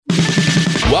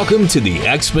Welcome to the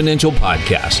Exponential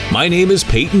Podcast. My name is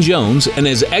Peyton Jones, and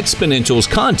as Exponential's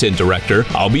content director,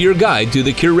 I'll be your guide through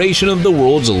the curation of the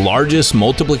world's largest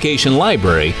multiplication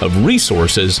library of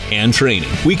resources and training.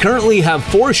 We currently have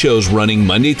 4 shows running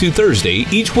Monday through Thursday,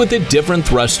 each with a different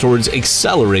thrust towards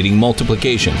accelerating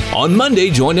multiplication. On Monday,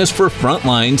 join us for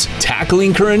Frontlines,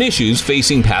 tackling current issues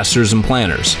facing pastors and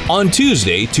planners. On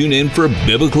Tuesday, tune in for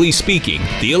Biblically Speaking,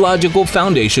 theological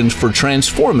foundations for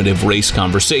transformative race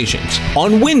conversations.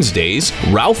 On Wednesdays,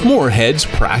 Ralph Moorhead's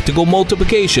Practical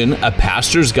Multiplication, a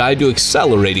pastor's guide to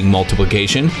accelerating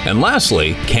multiplication. And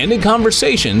lastly, Candid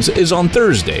Conversations is on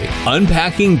Thursday,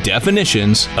 unpacking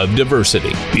definitions of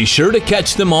diversity. Be sure to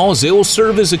catch them all as they will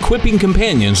serve as equipping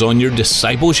companions on your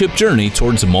discipleship journey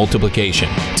towards multiplication.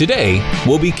 Today,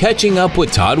 we'll be catching up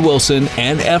with Todd Wilson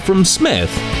and Ephraim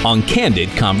Smith on Candid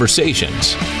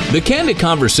Conversations. The Candid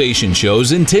Conversation show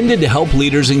is intended to help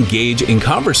leaders engage in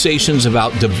conversations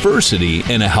about diversity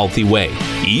in a healthy way.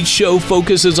 Each show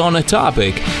focuses on a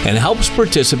topic and helps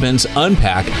participants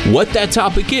unpack what that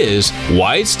topic is,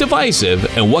 why it's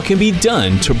divisive, and what can be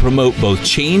done to promote both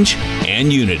change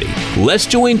and unity. Let's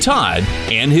join Todd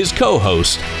and his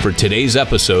co-host for today's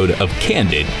episode of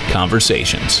Candid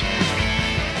Conversations.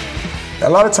 A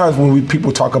lot of times when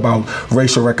people talk about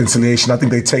racial reconciliation, I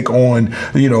think they take on,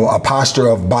 a posture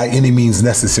of by any means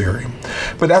necessary.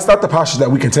 But that's not the posture that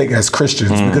we can take as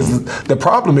Christians, because the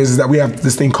problem is that we have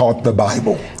this thing called the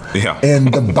Bible. Yeah.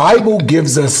 And the Bible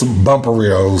gives us bumper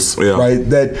reels, right?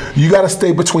 That you got to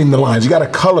stay between the lines. You got to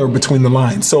color between the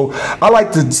lines. So I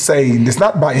like to say it's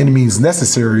not by any means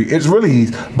necessary. It's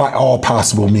really by all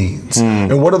possible means.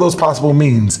 And what are those possible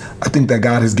means? I think that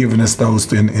God has given us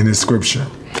those in His Scripture.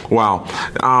 Wow.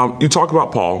 You talk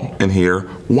about Paul in here.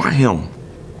 Why him?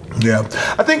 Yeah,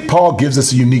 I think Paul gives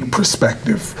us a unique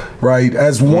perspective, right?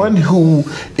 As one who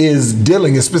is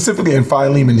dealing, and specifically in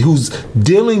Philemon, who's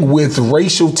dealing with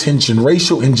racial tension,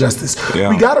 racial injustice. Yeah.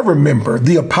 We got to remember,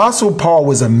 the Apostle Paul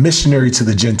was a missionary to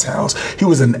the Gentiles. He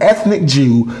was an ethnic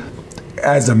Jew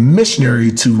as a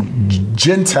missionary to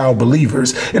Gentile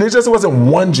believers. And it just wasn't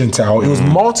one Gentile, it was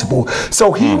multiple.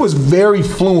 So he was very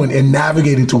fluent in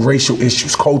navigating through racial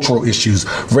issues, cultural issues,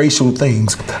 racial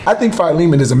things. I think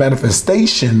Philemon is a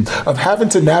manifestation of having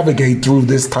to navigate through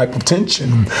this type of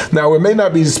tension. Now, it may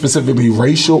not be specifically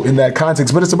racial in that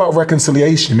context, but it's about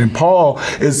reconciliation. And Paul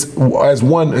is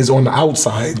on the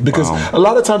outside, because a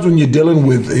lot of times when you're dealing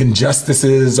with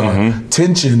injustices or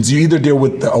tensions, you either deal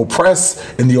with the oppressed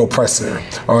and the oppressor,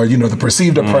 or the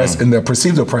perceived oppressed and the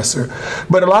perceived oppressor.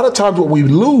 But a lot of times what we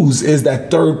lose is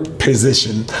that third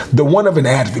position, the one of an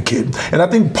advocate. And I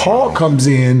think Paul comes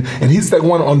in and he's that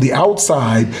one on the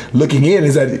outside looking in,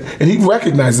 and he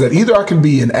recognizes that either I can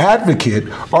be an advocate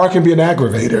or I can be an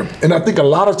aggravator. And I think a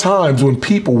lot of times when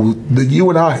people, you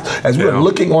and I, as we're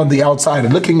looking on the outside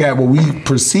and looking at what we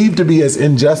perceive to be as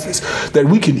injustice, that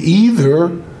we can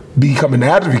either become an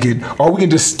advocate, or we can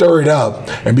just stir it up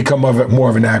and become more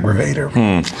of an aggravator.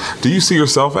 Do you see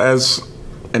yourself as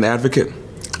an advocate?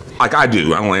 Like I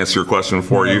do. I won't answer your question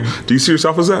for you. Do you see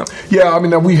yourself as that? Yeah, I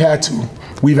mean, we had to.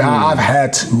 I've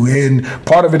had to, and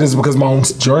part of it is because of my own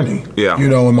journey,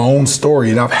 in my own story,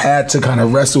 and I've had to kind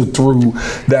of wrestle through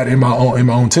that in my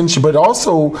own tension. But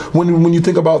also, when you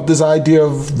think about this idea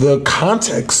of the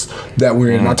context that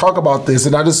we're in, I talk about this,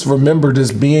 and I just remember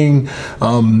this being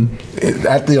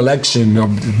at the election,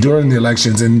 during the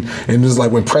elections, and it was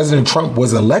like when President Trump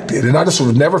was elected, and I just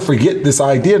would never forget this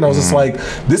idea, and I was just like,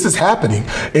 this is happening,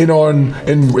 and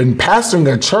in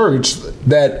pastoring a church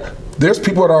that. There's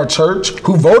people at our church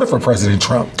who voted for President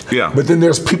Trump. Yeah. But then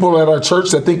there's people at our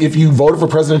church that think if you voted for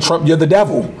President Trump, you're the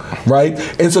devil, right?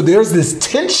 And so there's this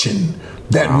tension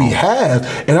that we have.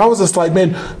 And I was just like,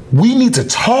 man, we need to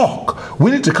talk.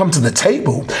 We need to come to the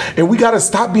table. And we got to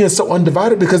stop being so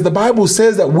undivided, because the Bible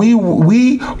says that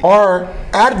we are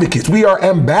advocates. We are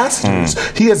ambassadors.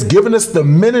 He has given us the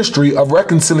ministry of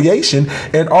reconciliation,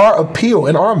 and our appeal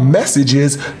and our message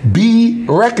is be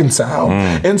reconciled.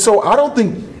 And so I don't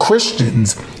think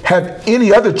Christians have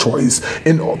any other choice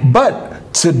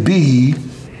but to be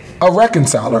a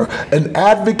reconciler, an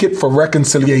advocate for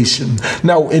reconciliation.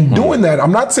 Now, in doing that,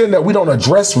 I'm not saying that we don't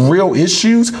address real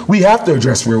issues. We have to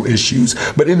address real issues.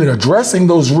 But in addressing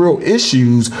those real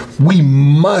issues, we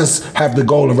must have the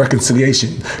goal of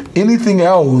reconciliation. Anything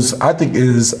else, I think,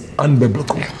 is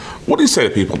unbiblical. What do you say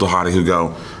to people, Tahati, who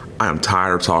go, I am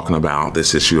tired of talking about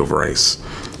this issue of race?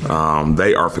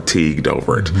 They are fatigued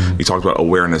over it. You talked about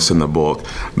awareness in the book.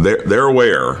 They're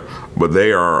aware, but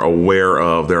they are aware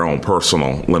of their own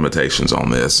personal limitations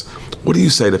on this. What do you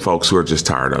say to folks who are just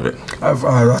tired of it?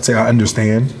 I'd say I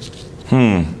understand.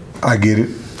 I get it.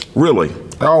 Really?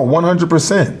 Oh,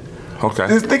 100%. Okay.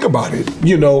 Just think about it.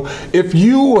 You know, if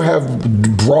you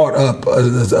have brought up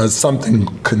something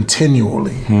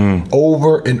continually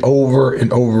over and over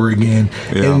and over again,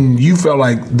 and you felt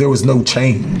like there was no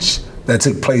change that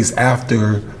took place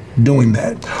after doing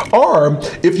that, or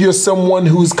if you're someone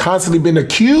who's constantly been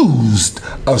accused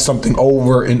of something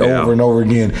over and over and over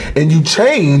again, and you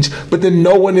change, but then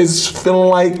no one is feeling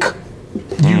like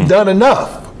you've done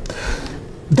enough,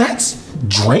 that's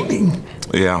draining.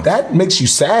 Yeah. That makes you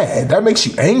sad. That makes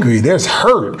you angry. There's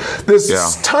hurt. There's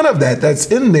a ton of that's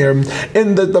in there.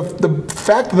 And the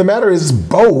fact of the matter is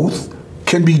both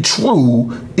can be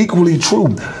true, equally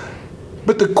true.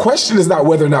 But the question is not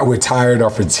whether or not we're tired or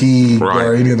fatigued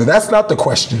or any of that. That's not the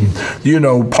question. You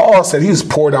know, Paul said he was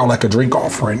poured out like a drink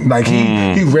offering. Like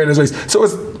he ran his race. So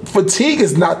fatigue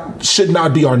should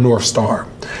not be our North Star.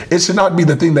 It should not be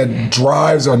the thing that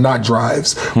drives or not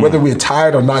drives, whether we're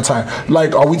tired or not tired.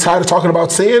 Like, are we tired of talking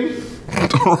about sin?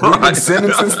 We've been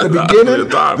sinning since the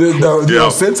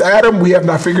beginning. Since Adam, we have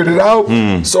not figured it out.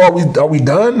 So are we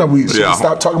done? Should we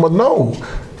stop talking about? No.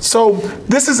 So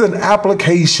this is an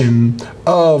application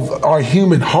of our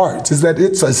human hearts, is that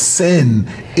it's a sin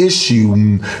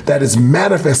issue that is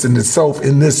manifesting itself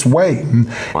in this way.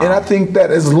 Wow. And I think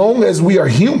that as long as we are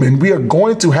human, we are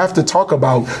going to have to talk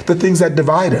about the things that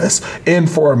divide us. And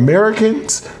for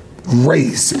Americans,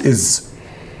 race is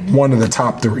one of the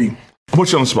top three. I'll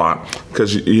put you on the spot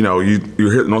because you're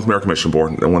here at the North American Mission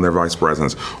Board and one of their vice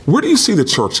presidents. Where do you see the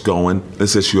church going,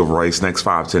 this issue of race, next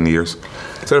 5-10 years?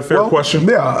 Is that a fair question?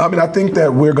 Yeah, I mean, I think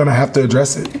that we're going to have to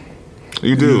address it.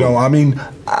 You do?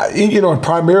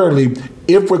 Primarily,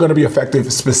 if we're going to be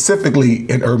effective specifically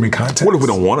in urban context. What if we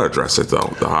don't want to address it,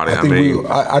 though,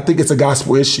 I think it's a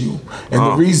gospel issue. And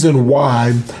the reason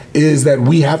why is that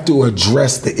we have to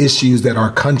address the issues that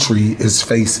our country is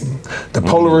facing. The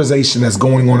polarization that's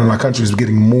going on in our country is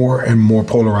getting more and more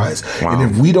polarized. Wow.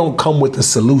 And if we don't come with a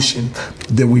solution,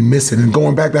 then we miss it. And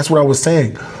going back, that's what I was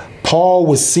saying. Paul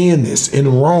was seeing this in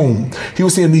Rome. He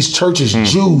was seeing these churches,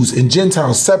 Jews and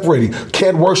Gentiles separating,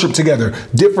 can't worship together,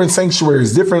 different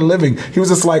sanctuaries, different living. He was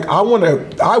just like, I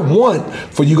want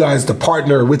for you guys to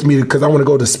partner with me because I want to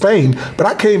go to Spain, but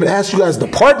I can't even ask you guys to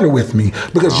partner with me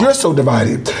because you're so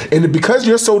divided. And because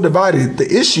you're so divided,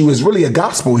 the issue is really a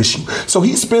gospel issue. So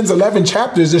he spends 11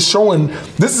 chapters just showing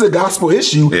this is a gospel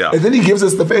issue. Yeah. And then he gives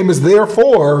us the famous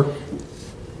therefore,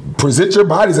 present your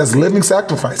bodies as living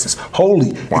sacrifices,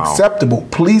 holy, acceptable,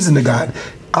 pleasing to God.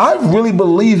 I really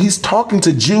believe he's talking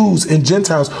to Jews and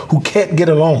Gentiles who can't get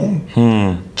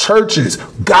along. Churches,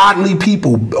 godly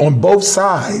people on both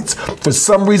sides, for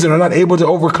some reason are not able to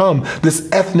overcome this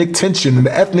ethnic tension and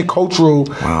the ethnic cultural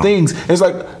things. And it's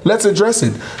like, let's address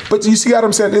it. But you see what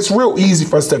I'm saying? It's real easy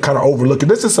for us to kind of overlook it.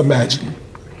 Let's just imagine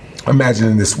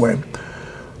in this way.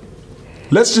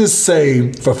 Let's just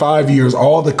say for 5 years,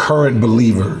 all the current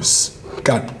believers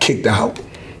got kicked out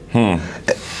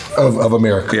of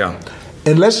America. Yeah.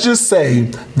 And let's just say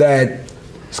that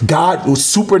God was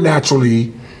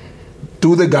supernaturally,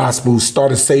 through the gospel,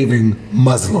 started saving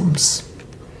Muslims.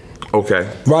 Okay.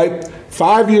 Right?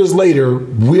 5 years later,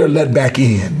 we are let back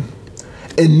in.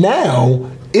 And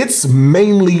now it's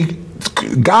mainly,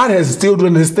 God has still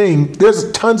doing his thing.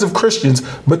 There's tons of Christians,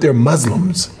 but they're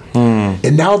Muslims.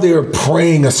 And now they're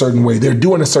praying a certain way. They're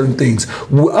doing a certain things.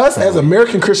 Us as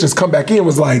American Christians come back in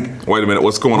was like, wait a minute,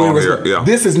 what's going on here? Yeah.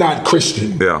 This is not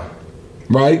Christian. Yeah.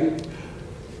 Right?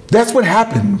 That's what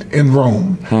happened in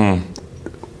Rome.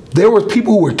 There were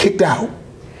people who were kicked out.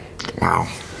 Wow.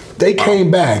 They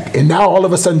came back, and now all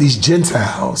of a sudden these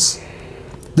Gentiles,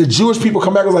 the Jewish people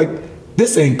come back and was like,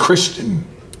 this ain't Christian.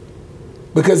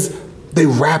 Because it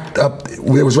was wrapped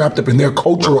up in their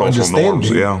cultural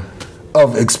understanding. Norms,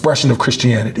 of expression of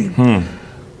Christianity.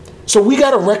 So we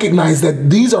got to recognize that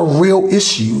these are real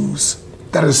issues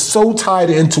that are so tied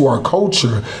into our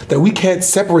culture that we can't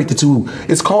separate the two.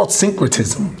 It's called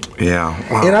syncretism. Yeah.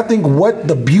 Wow. And I think what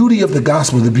the beauty of the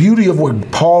gospel, the beauty of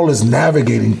what Paul is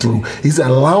navigating through, he's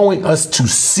allowing us to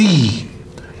see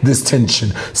this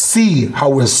tension, see how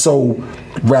we're so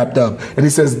wrapped up. And he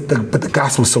says, but the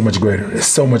gospel is so much greater. It's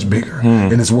so much bigger,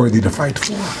 and it's worthy to fight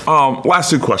for. Last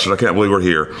two questions. I can't believe we're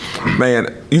here.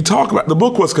 Man, you talk about, the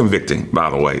book was convicting, by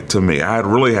the way, to me. I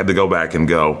really had to go back and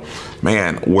go,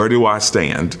 man, where do I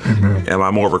stand? Am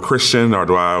I more of a Christian, or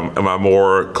am I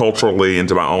more culturally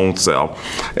into my own self?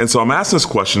 And so I'm asking this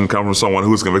question coming from someone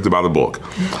who was convicted by the book.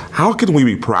 How can we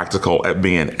be practical at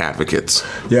being advocates?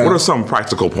 Yeah. What are some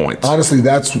practical points? Honestly,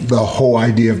 that's the whole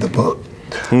idea of the book.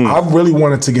 I really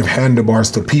wanted to give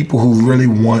handlebars to people who really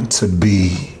want to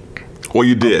be Well,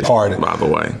 you did, part of it. by the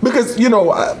way. Because,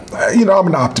 I'm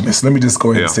an optimist. Let me just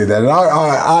go ahead and say that. And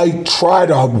I try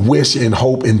to wish and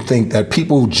hope and think that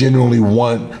people genuinely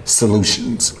want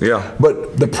solutions. Yeah.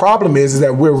 But the problem is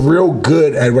that we're real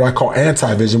good at what I call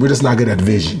anti-vision. We're just not good at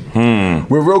vision.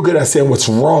 We're real good at saying what's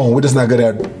wrong. We're just not good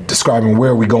at describing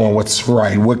where we're going, what's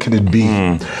right, what could it be.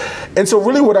 And so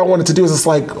really what I wanted to do is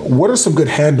what are some good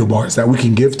handlebars that we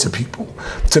can give to people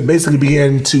to basically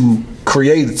begin to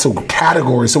create some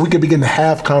categories so we can begin to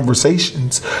have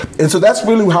conversations. And so that's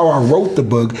really how I wrote the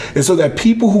book, and so that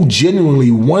people who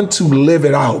genuinely want to live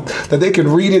it out, that they can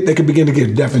read it, they can begin to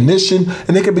get definition,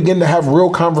 and they can begin to have real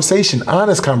conversation,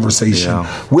 honest conversation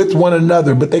with one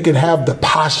another, but they can have the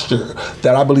posture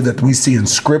that I believe that we see in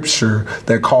Scripture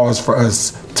that calls for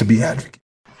us to be advocates.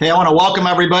 Hey, I want to welcome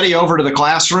everybody over to the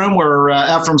classroom where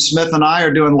Ephraim Smith and I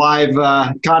are doing live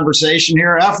conversation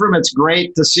here. Ephraim, it's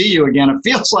great to see you again. It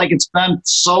feels like it's been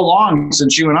so long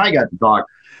since you and I got to talk.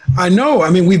 I know. I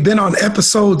mean, we've been on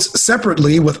episodes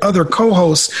separately with other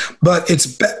co-hosts, but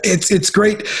it's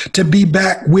great to be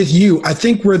back with you. I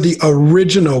think we're the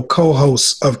original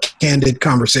co-hosts of Candid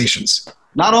Conversations.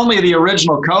 Not only the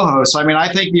original co-hosts, I mean,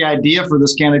 I think the idea for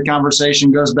this Candid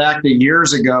Conversation goes back to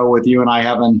years ago with you and I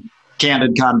having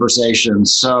candid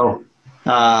conversations. So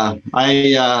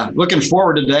I looking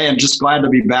forward today and just glad to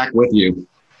be back with you.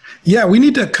 Yeah, we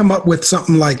need to come up with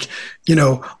something like,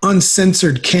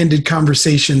 uncensored candid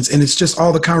conversations. And it's just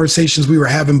all the conversations we were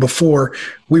having before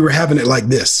we were having it like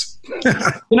this.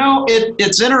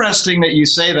 It's interesting that you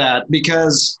say that,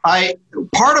 because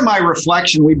part of my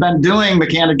reflection, we've been doing the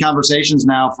Candid Conversations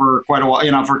now for quite a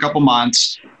while, for a couple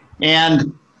months.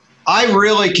 And I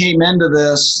really came into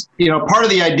this, part of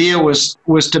the idea was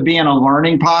to be in a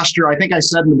learning posture. I think I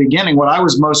said in the beginning, what I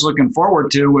was most looking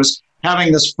forward to was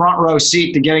having this front row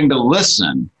seat to getting to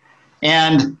listen.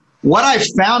 And what I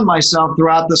found myself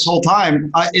throughout this whole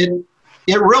time, it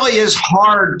really is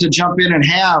hard to jump in and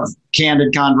have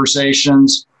candid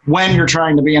conversations when you're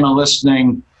trying to be in a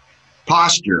listening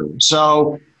posture.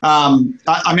 So, I'm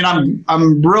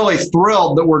really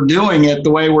thrilled that we're doing it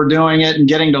the way we're doing it and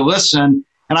getting to listen.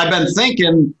 And I've been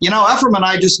thinking, Ephraim and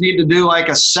I just need to do like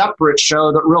a separate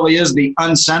show that really is the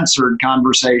uncensored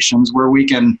conversations where we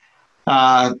can,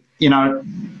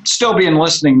 still be in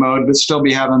listening mode, but still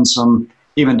be having some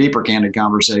even deeper candid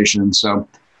conversations. So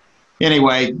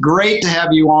anyway, great to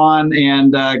have you on,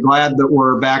 and glad that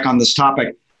we're back on this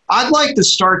topic. I'd like to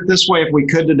start this way if we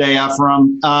could today,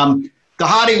 Ephraim.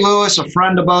 Dhati Lewis, a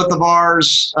friend of both of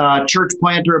ours, church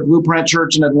planter at Blueprint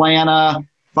Church in Atlanta,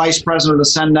 vice president of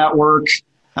the Send Network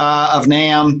of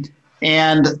NAM.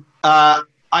 And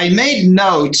I made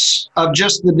notes of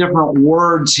just the different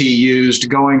words he used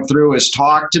going through his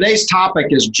talk. Today's topic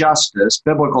is justice,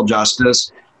 biblical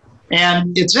justice.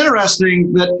 And it's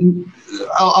interesting that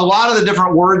a lot of the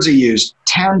different words he used,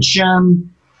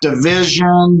 tension,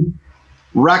 division,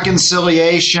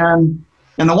 reconciliation.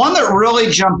 And the one that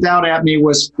really jumped out at me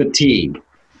was fatigue.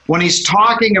 When he's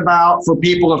talking about, for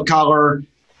people of color,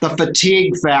 the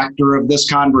fatigue factor of this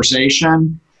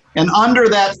conversation. And under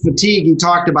that fatigue, he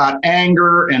talked about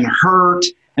anger and hurt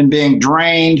and being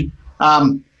drained.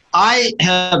 I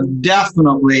have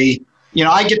definitely,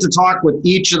 I get to talk with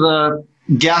each of the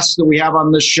guests that we have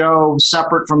on this show,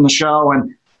 separate from the show,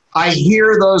 and I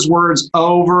hear those words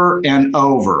over and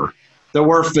over, that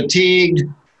we're fatigued.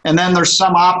 And then there's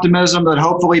some optimism that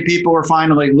hopefully people are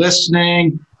finally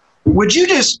listening. Would you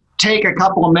just take a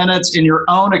couple of minutes in your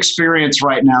own experience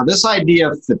right now, this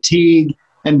idea of fatigue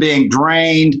and being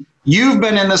drained? You've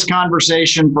been in this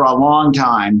conversation for a long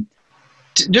time.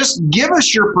 Just give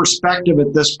us your perspective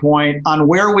at this point on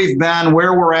where we've been,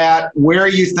 where we're at, where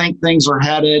you think things are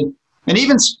headed, and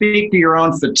even speak to your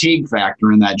own fatigue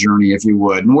factor in that journey, if you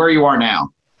would, and where you are now.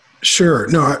 Sure.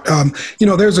 No,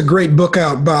 there's a great book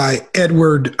out by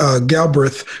Edward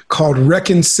Galbraith called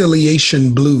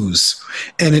Reconciliation Blues,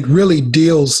 and it really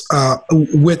deals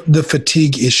with the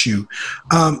fatigue issue.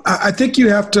 I think you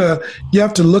have to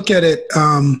look at it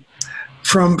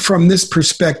from this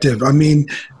perspective. I mean,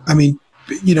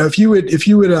 if you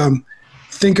would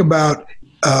think about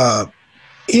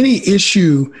any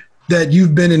issue that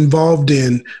you've been involved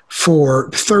in for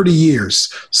 30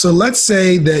 years. So let's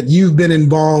say that you've been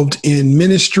involved in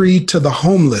ministry to the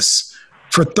homeless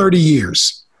for 30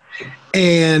 years.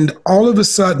 And all of a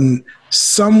sudden,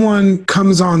 someone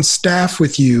comes on staff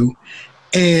with you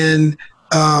and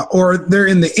or they're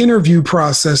in the interview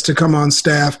process to come on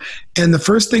staff. And the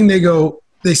first thing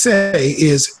they say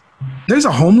is, there's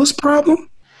a homeless problem.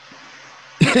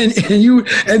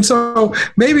 And so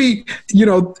maybe,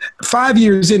 5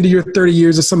 years into your 30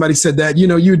 years, if somebody said that,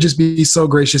 you'd just be so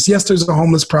gracious. Yes, there's a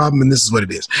homeless problem and this is what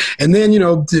it is. And then,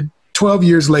 12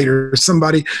 years later,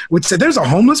 somebody would say, there's a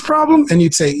homeless problem? And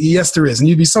you'd say, yes, there is. And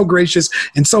you'd be so gracious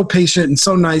and so patient and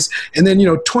so nice. And then,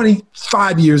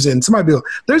 25 years in, somebody be like,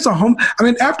 there's a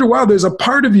after a while, there's a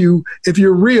part of you, if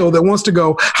you're real, that wants to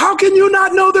go, how can you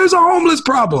not know there's a homeless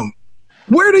problem?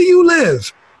 Where do you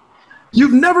live?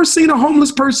 You've never seen a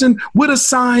homeless person with a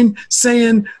sign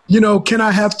saying, can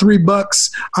I have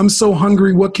 $3? I'm so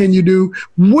hungry. What can you do?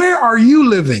 Where are you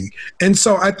living? And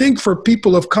so I think for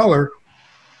people of color,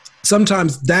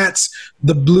 sometimes that's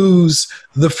the blues,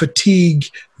 the fatigue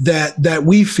that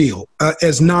we feel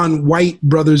as non-white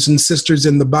brothers and sisters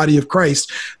in the body of Christ,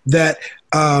 that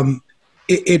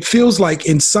it feels like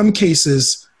in some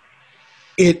cases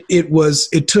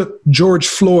it took George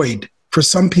Floyd for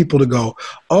some people to go,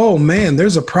 oh man,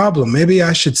 there's a problem. Maybe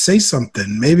I should say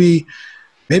something. Maybe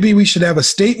we should have a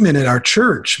statement at our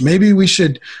church. Maybe we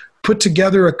should put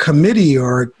together a committee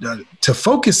or to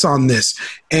focus on this.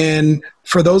 And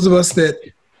for those of us that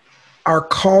are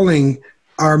calling,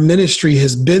 our ministry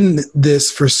has been this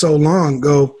for so long,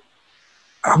 go,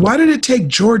 why did it take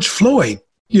George Floyd?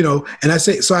 And I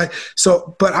say,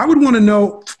 but I would want to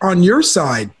know on your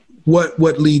side, what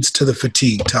leads to the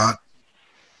fatigue, Todd?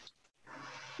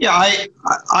 Yeah,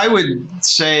 I would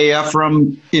say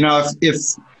from, if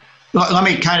let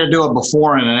me kind of do a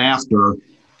before and an after.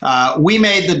 We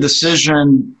made the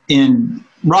decision in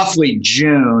roughly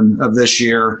June of this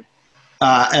year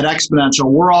at Exponential.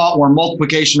 We're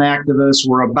multiplication activists.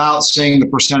 We're about seeing the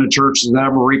percent of churches that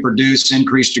ever reproduce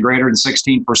increase to greater than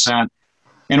 16%.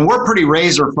 And we're pretty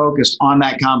razor focused on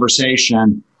that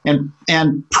conversation.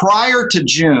 And prior to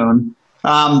June,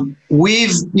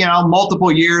 we've,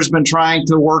 multiple years been trying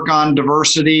to work on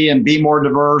diversity and be more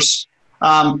diverse.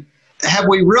 Have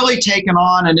we really taken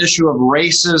on an issue of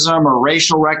racism or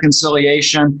racial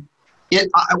reconciliation?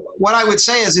 What I would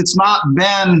say is it's not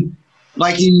been,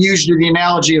 like you used the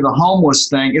analogy of the homeless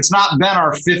thing, it's not been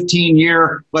our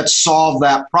 15-year, let's solve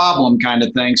that problem kind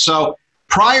of thing. So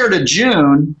prior to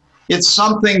June, it's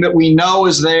something that we know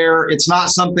is there. It's not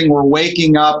something we're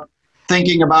waking up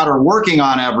thinking about or working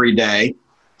on every day.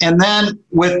 And then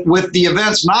with the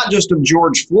events, not just of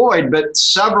George Floyd, but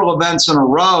several events in a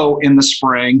row in the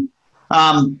spring,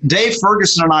 Dave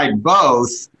Ferguson and I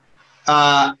both,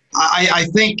 I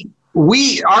think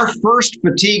our first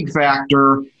fatigue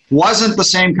factor wasn't the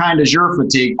same kind as your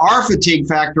fatigue. Our fatigue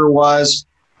factor was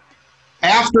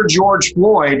after George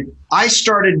Floyd, I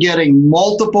started getting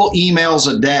multiple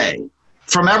emails a day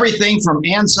from everything from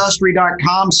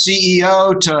Ancestry.com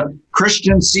CEO to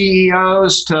Christian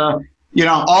CEOs to,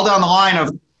 all down the line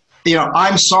of,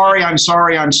 I'm sorry.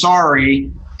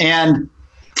 And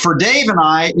for Dave and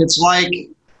I, it's like,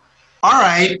 all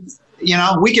right,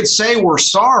 we could say we're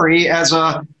sorry as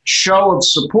a show of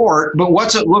support, but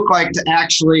what's it look like to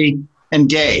actually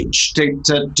engage,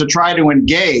 to try to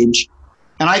engage?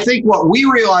 And I think what we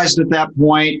realized at that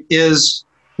point is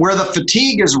where the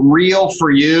fatigue is real for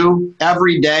you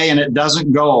every day and it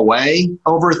doesn't go away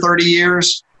over 30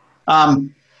 years.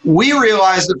 We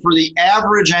realized that for the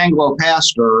average Anglo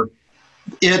pastor,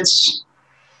 it's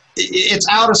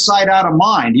out of sight, out of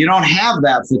mind. You don't have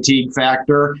that fatigue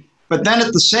factor. But then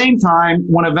at the same time,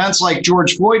 when events like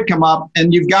George Floyd come up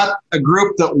and you've got a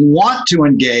group that want to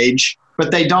engage,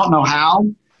 but they don't know how,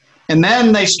 and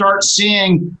then they start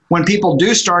seeing when people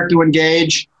do start to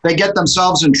engage, they get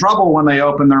themselves in trouble when they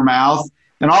open their mouth.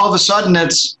 And all of a sudden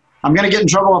it's, I'm going to get in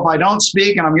trouble if I don't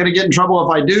speak, and I'm going to get in trouble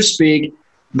if I do speak.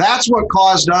 That's what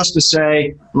caused us to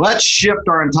say, let's shift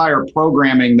our entire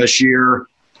programming this year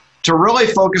to really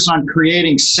focus on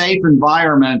creating safe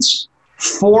environments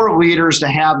for leaders to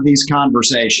have these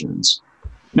conversations.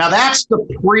 Now that's the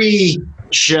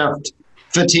pre-shift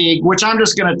fatigue, which I'm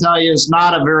just going to tell you is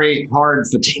not a very hard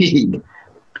fatigue.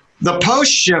 The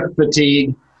post-shift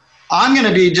fatigue, I'm going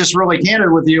to be just really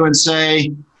candid with you and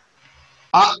say,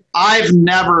 I've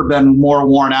never been more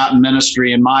worn out in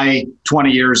ministry in my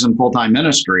 20 years in full-time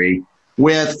ministry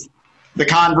with the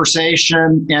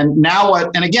conversation and now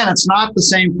what, and again, it's not the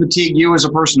same fatigue you as a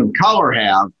person of color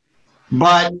have,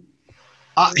 but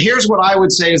here's what I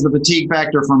would say is the fatigue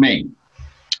factor for me.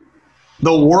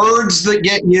 The words that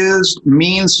get used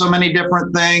mean so many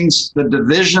different things. The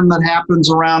division that happens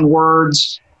around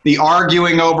words, the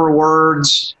arguing over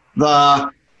words,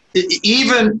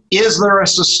 even is there a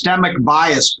systemic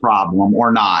bias problem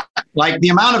or not? Like the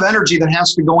amount of energy that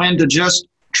has to go into just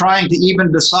trying to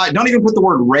even decide, don't even put the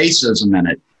word racism in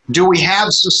it. Do we have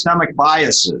systemic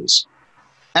biases?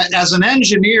 As an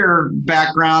engineer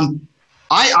background,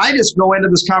 I just go into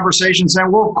this conversation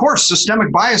saying, well, of course,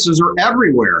 systemic biases are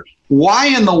everywhere. Why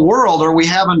in the world are we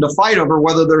having to fight over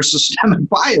whether there's systemic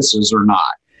biases or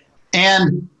not?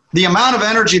 And the amount of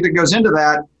energy that goes into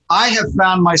that, I have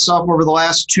found myself over the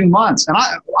last 2 months, and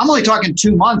I'm only talking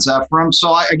 2 months, Ephraim.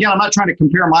 So again, I'm not trying to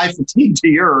compare my fatigue to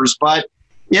yours, but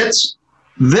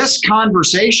this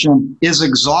conversation is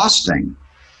exhausting.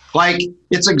 Like,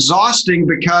 it's exhausting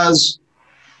because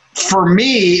for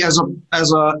me as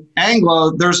a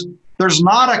Anglo, there's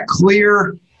not a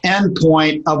clear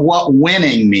endpoint of what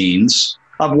winning means,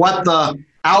 of what the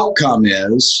outcome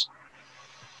is.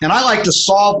 And I like to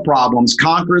solve problems,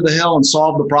 conquer the hill and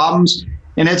solve the problems.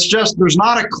 And it's just, there's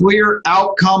not a clear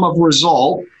outcome of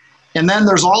result. And then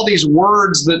there's all these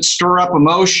words that stir up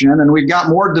emotion, and we've got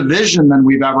more division than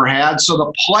we've ever had. So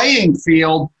the playing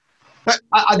field,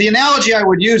 the analogy I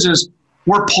would use is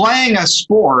we're playing a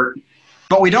sport,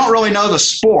 but we don't really know the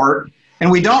sport, and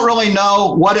we don't really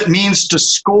know what it means to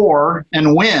score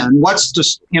and win.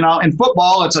 In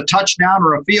football, it's a touchdown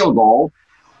or a field goal,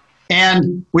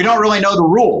 and we don't really know the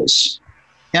rules.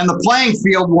 And the playing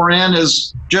field we're in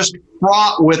is just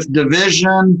fraught with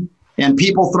division and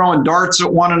people throwing darts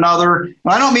at one another. And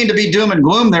I don't mean to be doom and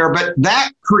gloom there, but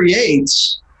that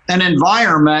creates an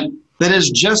environment that is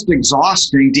just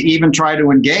exhausting to even try to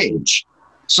engage.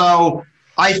 So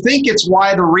I think it's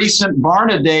why the recent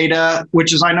Barna data,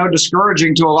 which is, I know,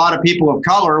 discouraging to a lot of people of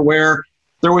color, where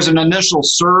there was an initial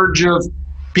surge of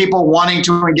people wanting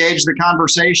to engage the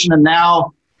conversation, and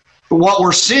now what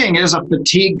we're seeing is a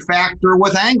fatigue factor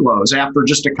with Anglos after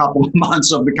just a couple of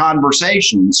months of the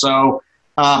conversation. So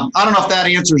I don't know if that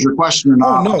answers your question or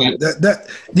not. Oh, no,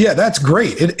 that's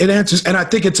great. It answers, and I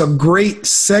think it's a great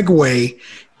segue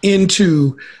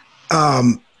into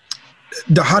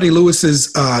Dhati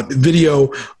Lewis's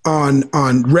video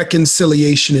on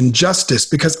reconciliation and justice,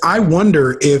 because I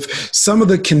wonder if some of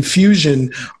the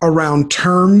confusion around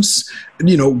terms,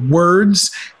 words,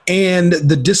 and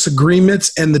the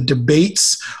disagreements and the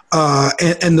debates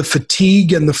and the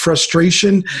fatigue and the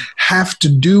frustration have to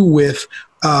do with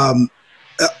a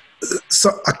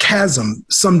chasm,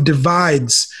 some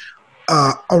divides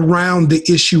around the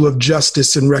issue of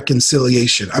justice and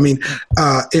reconciliation. I mean,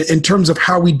 in terms of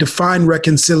how we define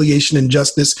reconciliation and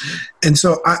justice. And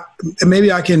so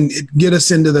maybe I can get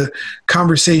us into the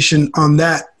conversation on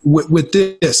that with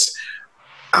this.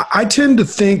 I tend to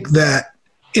think that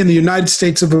in the United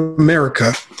States of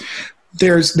America,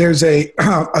 there's a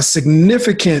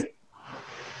significant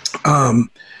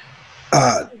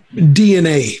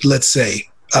DNA, let's say.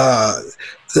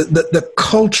 The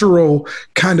cultural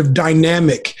kind of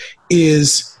dynamic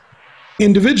is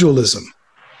individualism,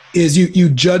 is you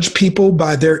judge people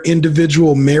by their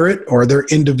individual merit or their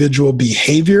individual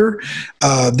behavior,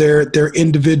 their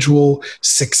individual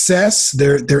success,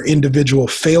 their individual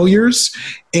failures.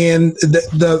 And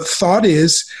the thought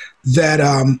is that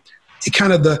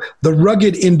kind of the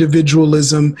rugged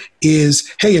individualism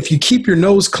is, hey, if you keep your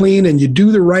nose clean and you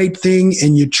do the right thing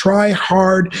and you try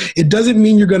hard, it doesn't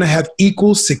mean you're going to have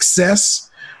equal success,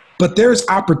 but there's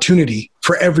opportunity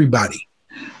for everybody.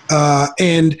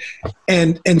 And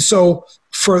so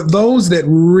for those that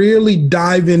really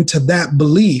dive into that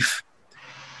belief,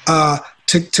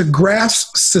 to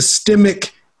grasp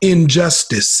systemic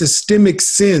injustice, systemic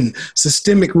sin,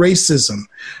 systemic racism,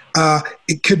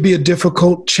 it could be a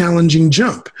difficult, challenging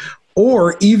jump.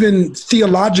 Or even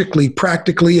theologically,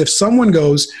 practically, if someone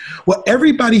goes, well,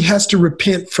 everybody has to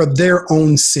repent for their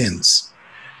own sins.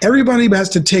 Everybody has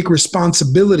to take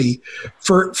responsibility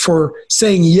for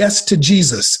saying yes to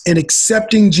Jesus and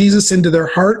accepting Jesus into their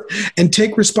heart, and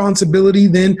take responsibility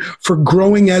then for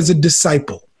growing as a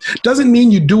disciple. Doesn't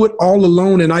mean you do it all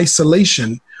alone in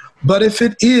isolation, but if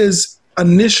it is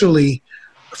initially,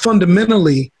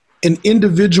 fundamentally, an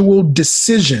individual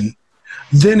decision,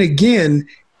 then again,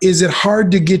 is it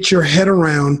hard to get your head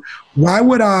around, why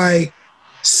would I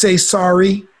say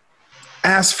sorry,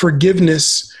 ask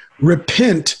forgiveness,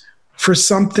 repent for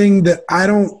something that I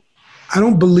don't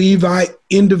believe I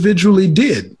individually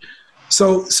did?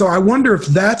 So I wonder if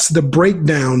that's the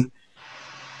breakdown,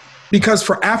 because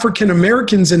for African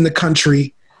Americans in the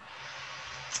country,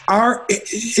 our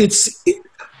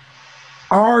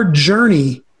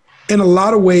journey in a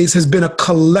lot of ways has been a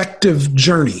collective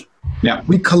journey. Yeah.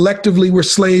 We collectively were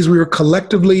slaves. We were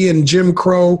collectively in Jim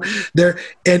Crow there.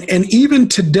 And even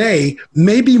today,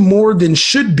 maybe more than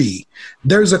should be,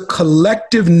 there's a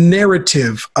collective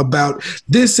narrative about,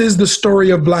 this is the story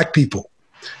of Black people.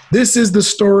 This is the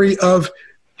story of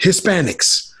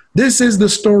Hispanics. This is the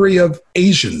story of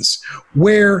Asians,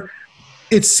 where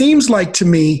it seems like to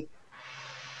me,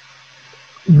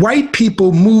 white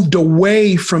people moved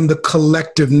away from the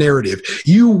collective narrative.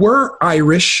 You were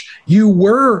Irish, you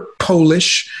were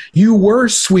Polish, you were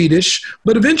Swedish,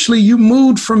 but eventually you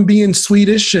moved from being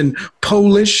Swedish and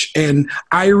Polish and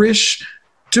Irish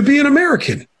to being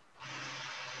American.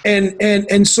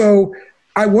 And so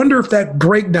I wonder if that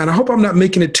breakdown, I hope I'm not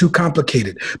making it too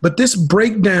complicated, but this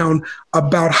breakdown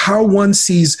about how one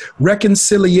sees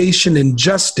reconciliation and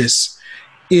justice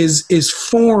is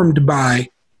formed by,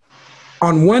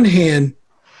 on one hand,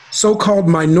 so-called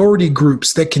minority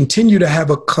groups that continue to have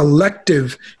a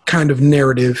collective kind of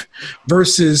narrative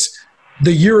versus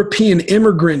the European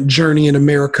immigrant journey in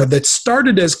America that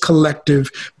started as collective,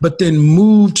 but then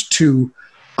moved to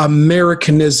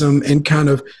Americanism and kind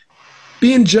of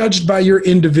being judged by your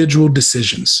individual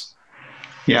decisions.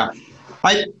 Yeah.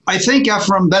 I think,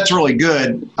 Ephraim, that's really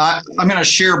good. I'm going to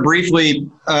share briefly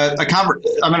I'm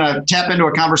going to tap into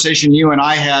a conversation you and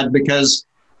I had, because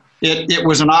it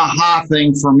was an aha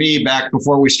thing for me back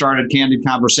before we started Candid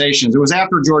Conversations. It was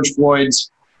after George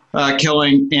Floyd's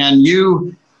killing, and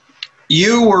you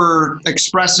were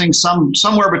expressing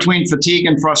somewhere between fatigue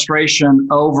and frustration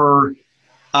over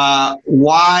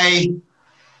why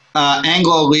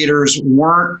Anglo leaders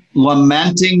weren't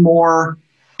lamenting more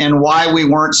and why we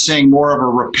weren't seeing more of a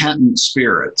repentant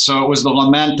spirit. So it was the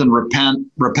lament and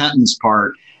repentance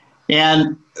part.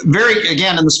 And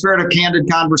again, in the spirit of candid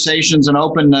conversations and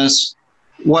openness,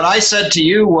 what I said to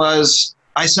you was,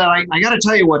 I got to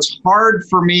tell you what's hard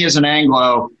for me as an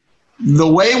Anglo, the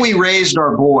way we raised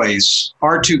our boys,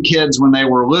 our two kids when they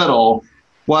were little,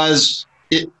 was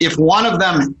if one of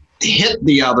them hit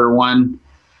the other one,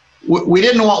 we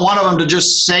didn't want one of them to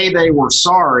just say they were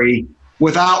sorry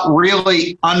without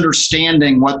really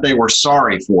understanding what they were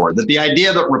sorry for. That the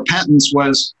idea that repentance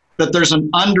was that there's an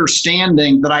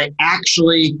understanding that I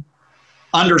actually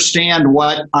understand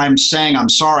what I'm saying I'm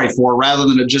sorry for, rather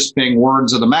than it just being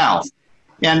words of the mouth.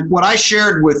 And what I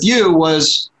shared with you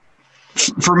was,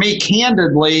 for me,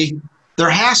 candidly,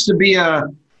 there has to be a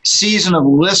season of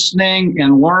listening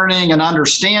and learning and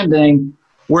understanding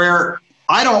where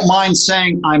I don't mind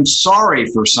saying I'm sorry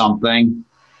for something,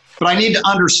 but I need to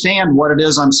understand what it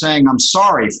is I'm saying I'm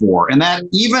sorry for. And that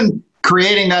even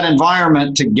creating that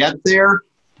environment to get there.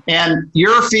 And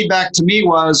your feedback to me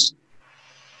was,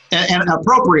 and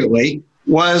appropriately,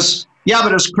 was, yeah,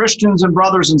 but as Christians and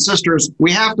brothers and sisters,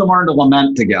 we have to learn to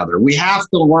lament together. We have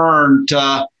to learn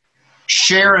to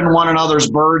share in one another's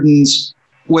burdens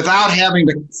without having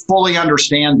to fully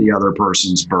understand the other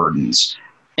person's burdens.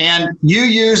 And you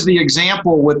use the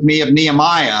example with me of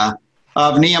Nehemiah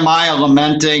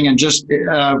lamenting and just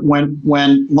when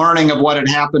learning of what had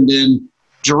happened in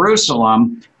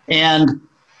Jerusalem. And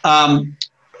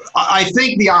I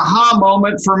think the aha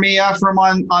moment for me, Ephraim,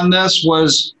 on this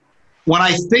was when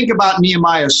I think about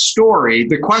Nehemiah's story,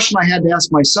 the question I had to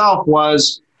ask myself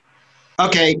was,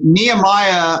 okay,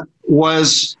 Nehemiah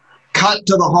was cut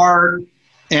to the heart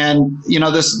and,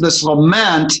 this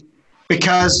lament,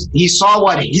 because he saw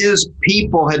what his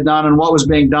people had done and what was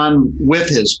being done with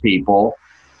his people.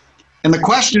 And the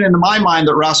question in my mind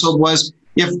that wrestled was,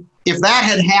 if that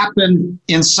had happened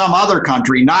in some other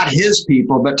country, not his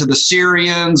people, but to the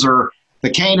Syrians or the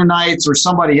Canaanites or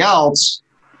somebody else,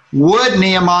 would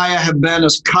Nehemiah have been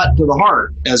as cut to the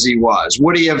heart as he was?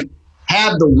 Would he have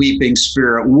had the weeping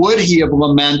spirit? Would he have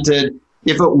lamented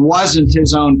if it wasn't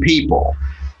his own people?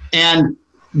 And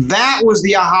that was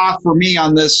the aha for me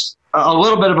on this, a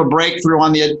little bit of a breakthrough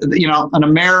on an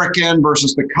American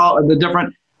versus the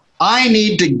different. I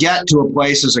need to get to a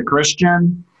place as a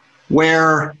Christian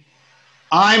where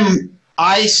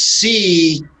I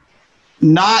see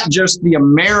not just the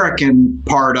American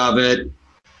part of it,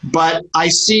 but I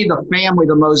see the family,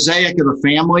 the mosaic of the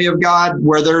family of God,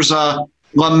 where there's a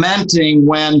lamenting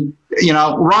when,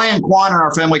 Ryan Kwan in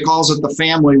our family calls it the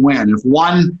family win. If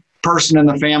one person in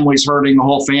the family's hurting, the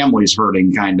whole family's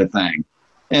hurting kind of thing.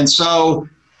 And so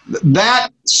that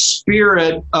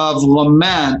spirit of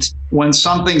lament when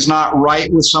something's not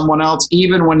right with someone else,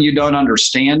 even when you don't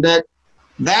understand it,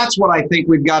 that's what I think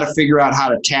we've got to figure out how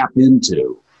to tap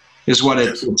into, is what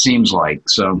it seems like.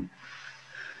 So,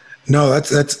 no,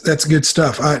 that's good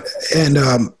stuff. In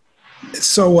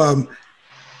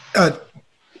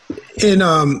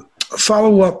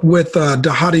follow up with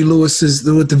Dhati Lewis's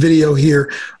with the video here,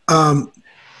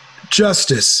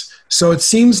 justice. So it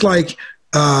seems like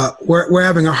we're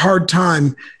having a hard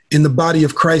time in the body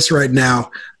of Christ right now,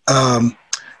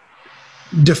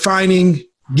 defining,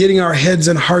 getting our heads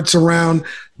and hearts around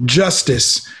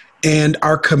justice and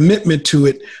our commitment to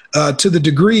it, to the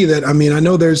degree that, I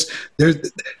know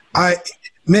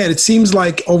it seems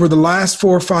like over the last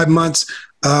 4 or 5 months,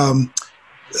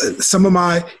 some of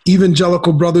my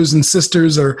evangelical brothers and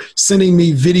sisters are sending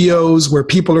me videos where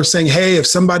people are saying, hey, if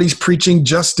somebody's preaching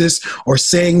justice or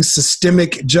saying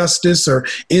systemic justice or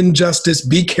injustice,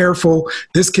 be careful.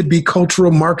 This could be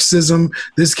cultural Marxism.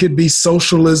 This could be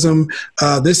socialism.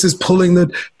 This is pulling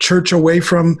the church away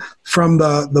from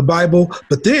the Bible.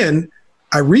 But then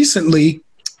I recently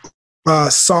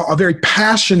saw a very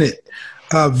passionate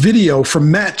video from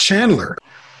Matt Chandler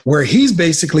where he's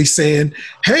basically saying,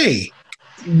 hey,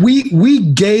 we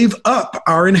gave up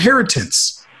our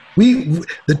inheritance.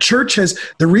 The church has,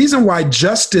 the reason why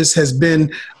justice has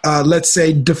been, let's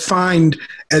say, defined,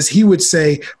 as he would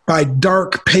say, by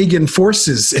dark pagan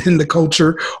forces in the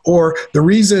culture, or the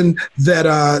reason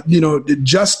that,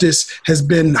 justice has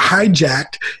been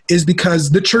hijacked is because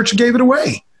the church gave it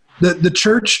away. The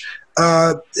church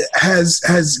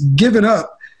has given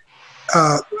up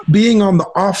being on the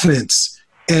offense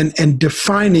and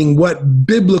defining what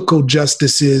biblical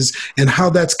justice is and how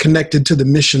that's connected to the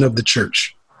mission of the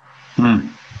church.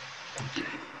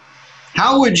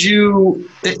 How would you,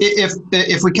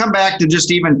 if we come back to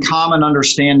just even common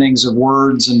understandings of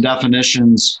words and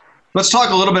definitions, let's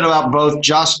talk a little bit about both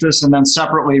justice and then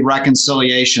separately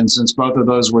reconciliation, since both of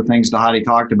those were things that Heidi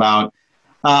talked about.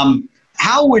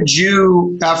 How would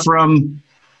you, Ephraim,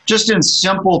 just in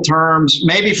simple terms,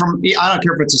 maybe from, I don't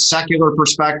care if it's a secular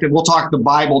perspective, we'll talk the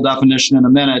Bible definition in a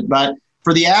minute, but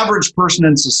for the average person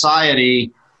in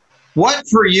society, what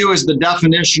for you is the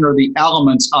definition or the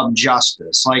elements of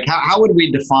justice? Like, how would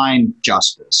we define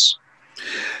justice?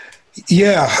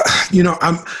 Yeah,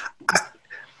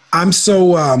 I'm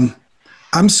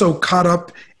so caught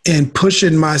up in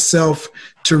pushing myself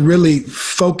to really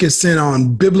focus in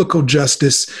on biblical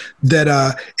justice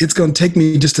that it's going to take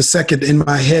me just a second in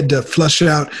my head to flush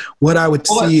out what I would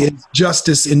see as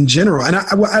justice in general. And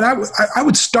I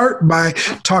would start by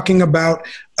talking about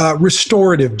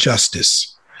restorative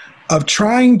justice, of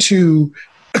trying to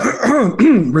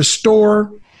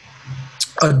restore,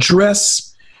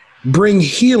 address, bring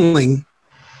healing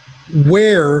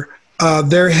where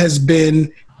there has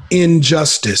been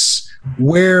injustice,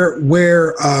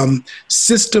 where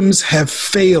systems have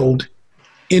failed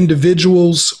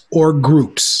individuals or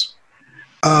groups.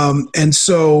 And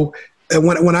so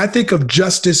when I think of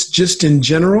justice just in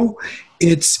general,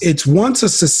 it's once a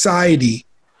society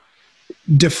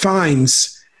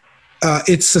defines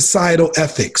its societal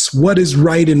ethics, what is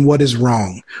right and what is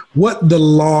wrong, what the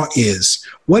law is,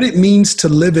 what it means to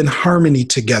live in harmony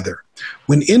together.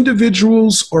 When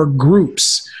individuals or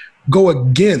groups go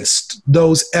against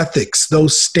those ethics,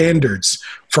 those standards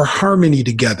for harmony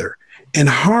together and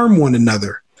harm one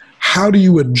another, how do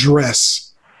you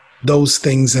address those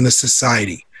things in a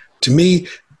society? To me,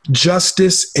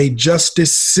 justice, a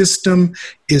justice system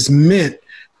is meant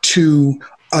to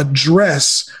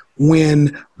address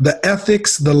when the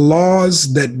ethics, the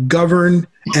laws that govern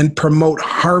and promote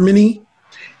harmony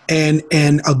and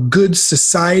a good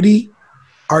society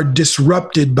are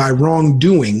disrupted by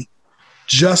wrongdoing,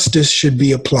 justice should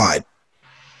be applied.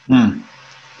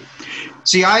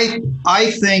 See, I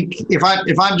think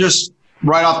if I'm just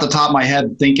right off the top of my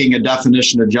head thinking a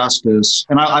definition of justice,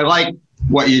 and I like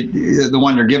the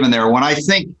one you're given there. When I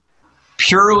think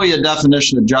purely a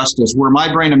definition of justice, where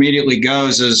my brain immediately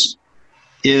goes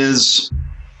is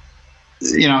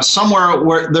somewhere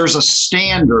where there's a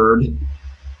standard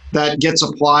that gets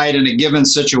applied in a given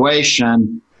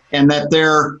situation, and that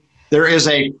there is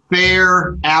a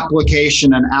fair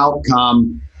application and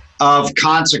outcome of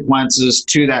consequences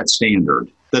to that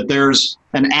standard, that there's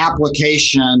an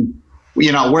application,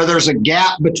 where there's a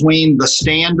gap between the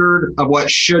standard of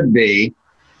what should be,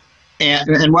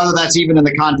 and whether that's even in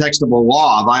the context of a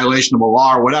law, a violation of a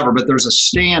law or whatever, but there's a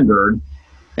standard,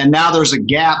 and now there's a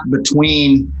gap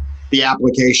between the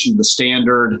application of the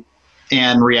standard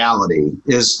and reality,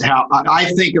 is how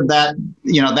I think of that.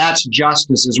 That's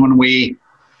justice, is when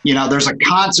there's a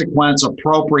consequence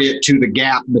appropriate to the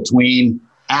gap between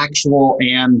actual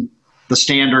and the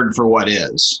standard for what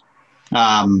is.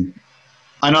 I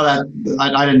know that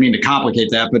I didn't mean to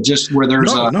complicate that, but just where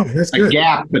there's a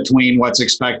gap between what's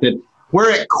expected, where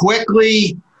it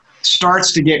quickly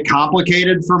starts to get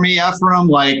complicated for me, Ephraim,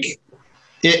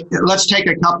 let's take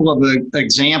a couple of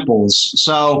examples.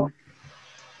 So,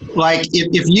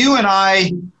 if you and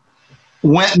I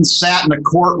went and sat in a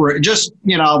courtroom, just,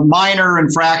 minor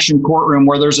infraction courtroom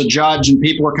where there's a judge and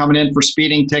people are coming in for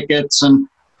speeding tickets and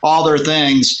all their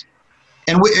things,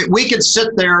 and we could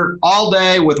sit there all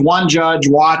day with one judge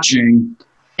watching,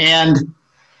 and,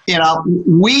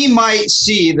 we might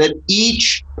see that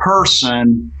each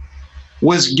person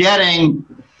was getting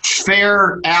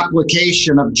fair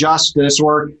application of justice,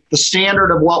 or the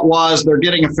standard of what was, they're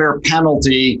getting a fair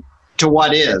penalty to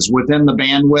what is within the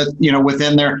bandwidth,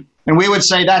 within there. And we would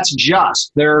say that's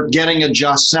just, they're getting a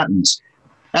just sentence.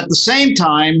 At the same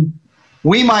time,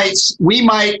 we might,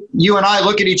 you and I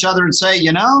look at each other and say,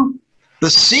 the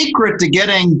secret to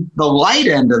getting the light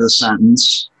end of the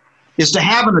sentence is to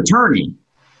have an attorney.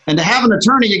 And to have an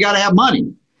attorney, you got to have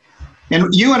money.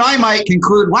 And you and I might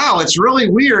conclude, wow, it's really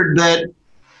weird that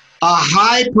a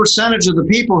high percentage of the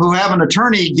people who have an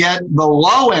attorney get the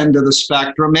low end of the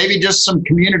spectrum, maybe just some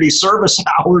community service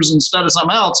hours instead of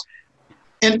something else.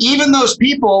 And even those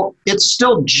people, it's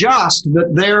still just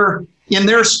that they're, in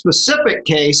their specific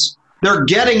case, they're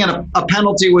getting a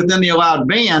penalty within the allowed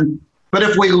band. But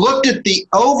if we looked at the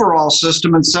overall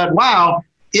system and said, wow,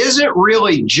 is it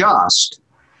really just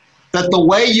that the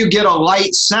way you get a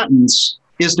light sentence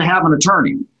is to have an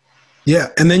attorney? Yeah.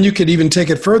 And then you could even take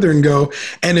it further and go,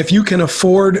 and if you can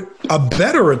afford a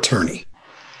better attorney,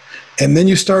 and then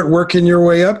you start working your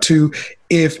way up to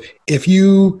if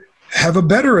you have a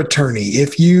better attorney,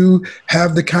 if you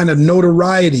have the kind of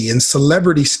notoriety and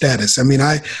celebrity status. I mean,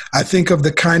 I think of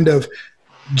the kind of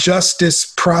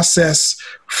justice process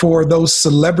for those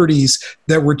celebrities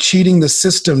that were cheating the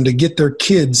system to get their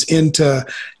kids into,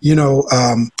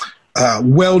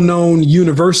 well-known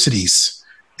universities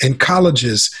and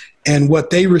colleges, and what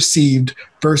they received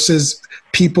versus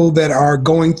people that are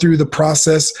going through the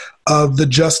process of the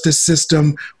justice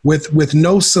system with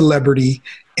no celebrity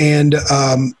and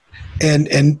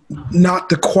not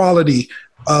the quality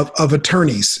of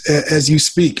attorneys as you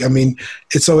speak. I mean,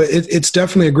 it's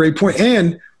definitely a great point.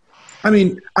 And I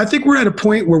mean, I think we're at a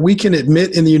point where we can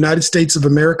admit in the United States of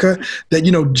America that,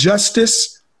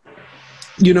 justice,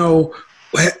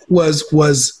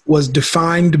 was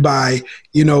defined by,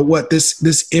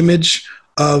 this image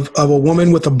of a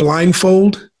woman with a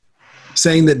blindfold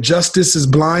saying that justice is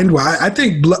blind. Well, I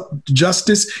think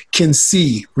justice can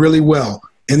see really well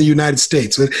in the United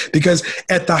States, because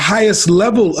at the highest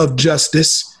level of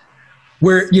justice,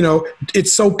 where,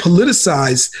 it's so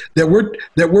politicized that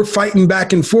we're fighting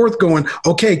back and forth going,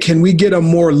 okay, can we get a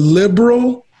more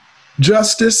liberal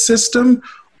justice system,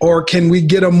 or can we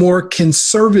get a more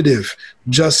conservative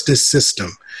justice system?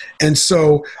 And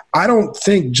so I don't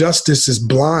think justice is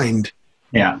blind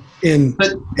in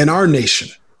our nation.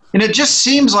 And it just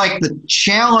seems like the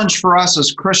challenge for us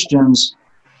as Christians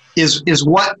is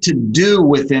what to do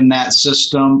within that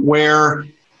system, where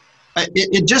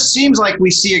it just seems like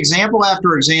we see example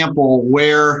after example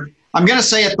where, I'm going to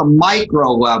say at the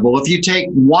micro level, if you take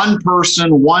one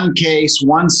person, one case,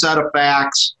 one set of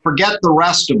facts, forget the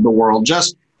rest of the world,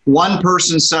 just one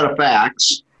person's set of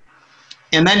facts,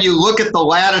 and then you look at the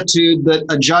latitude that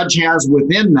a judge has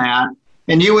within that,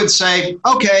 and you would say,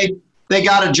 okay, they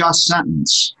got a just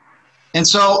sentence. And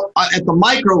so at the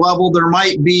micro level, there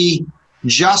might be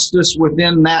justice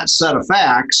within that set of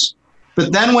facts.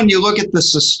 But then when you look at the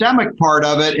systemic part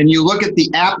of it and you look at the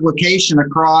application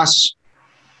across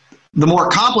the more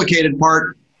complicated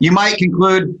part, you might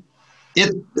conclude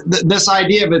this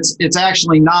idea of it's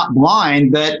actually not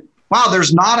blind, that, wow,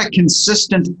 there's not a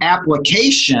consistent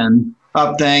application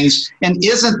of things, and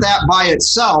isn't that by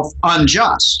itself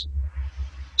unjust?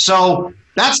 So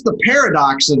that's the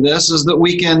paradox of this, is that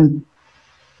we can,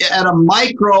 at a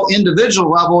micro individual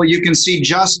level, you can see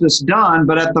justice done,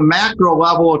 but at the macro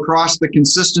level, across the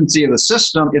consistency of the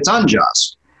system, it's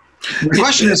unjust. The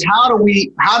question is, how do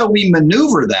we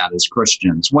maneuver that as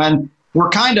Christians when we're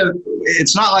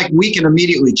it's not like we can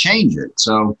immediately change it.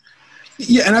 So,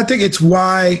 yeah, and I think it's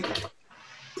why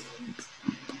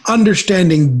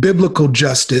understanding biblical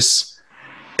justice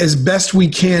as best we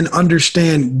can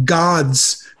understand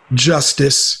God's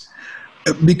justice,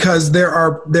 because there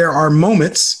are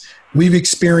moments, we've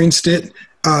experienced it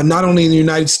not only in the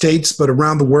United States, but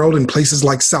around the world, in places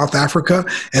like South Africa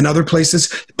and other places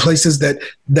that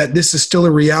this is still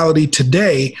a reality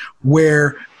today,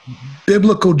 where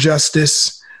biblical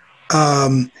justice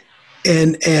and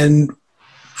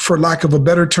for lack of a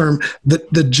better term,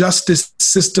 the justice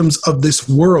systems of this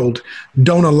world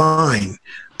don't align.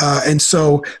 And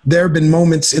so there have been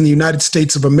moments in the United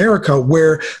States of America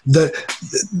where the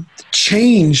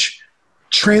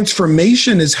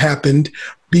transformation has happened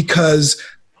because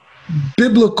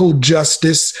biblical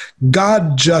justice,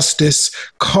 God justice,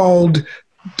 called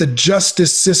the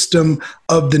justice system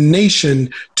of the nation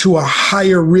to a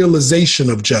higher realization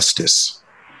of justice.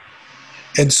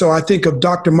 And so I think of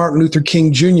Dr. Martin Luther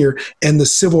King Jr. and the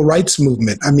civil rights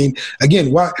movement. I mean,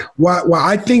 again, why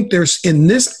I think there's, in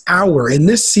this hour, in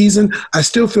this season, I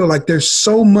still feel like there's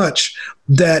so much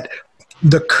that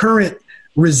the current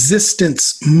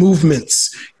resistance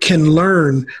movements can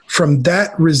learn from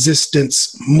that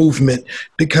resistance movement,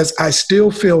 because I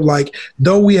still feel like,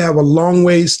 though we have a long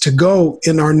ways to go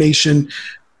in our nation,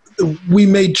 we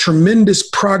made tremendous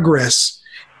progress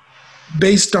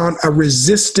based on a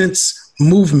resistance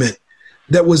movement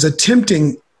that was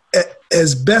attempting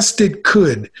as best it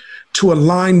could to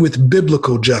align with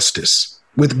biblical justice,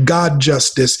 with God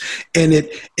justice, and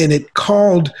it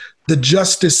called the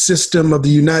justice system of the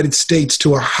United States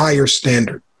to a higher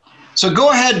standard. So go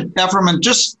ahead, Ephraim, and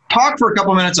just talk for a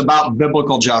couple minutes about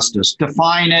biblical justice.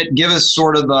 Define it. Give us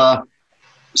sort of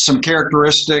some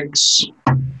characteristics.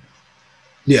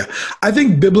 Yeah, I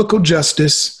think biblical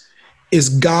justice is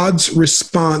God's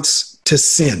response to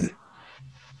sin.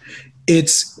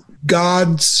 It's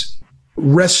God's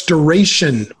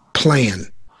restoration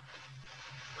plan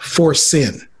for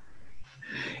sin.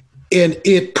 And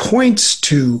it points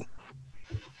to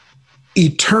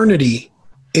eternity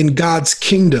in God's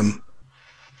kingdom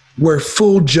where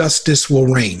full justice will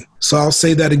reign. So I'll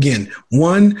say that again.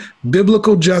 One,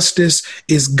 biblical justice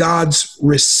is God's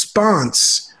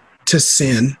response to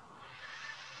sin.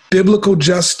 Biblical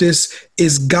justice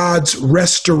is God's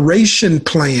restoration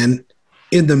plan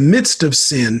in the midst of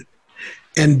sin.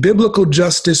 And biblical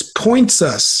justice points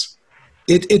us,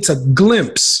 it's a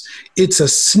glimpse, it's a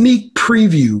sneak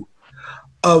preview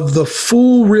of the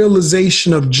full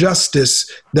realization of justice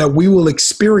that we will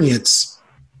experience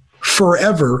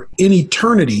forever in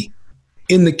eternity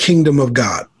in the kingdom of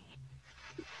God.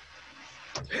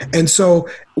 And so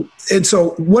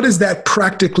what does that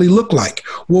practically look like?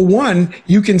 Well, one,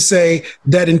 you can say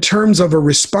that in terms of a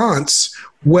response,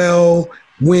 well,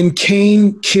 when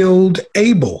Cain killed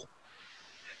Abel,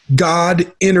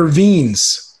 God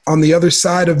intervenes on the other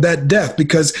side of that death,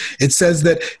 because it says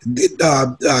that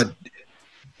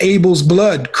Abel's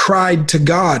blood cried to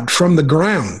God from the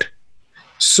ground.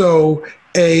 So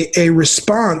a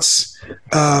response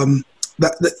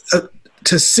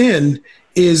to sin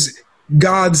is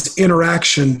God's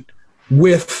interaction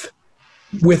with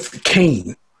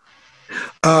Cain.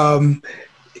 And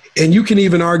you can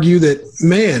even argue that,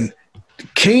 man,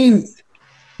 Cain,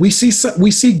 we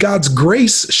see God's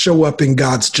grace show up in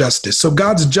God's justice. So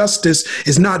God's justice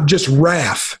is not just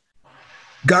wrath,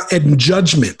 God and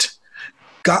judgment.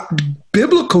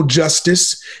 Biblical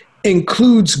justice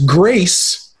includes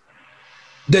grace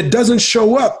that doesn't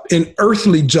show up in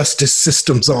earthly justice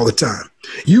systems all the time.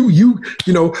 You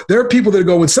know, there are people that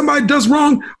go, when somebody does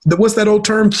wrong, what's that old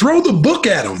term? Throw the book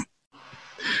at them.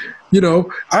 You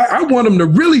know, I want them to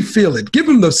really feel it. Give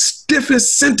them the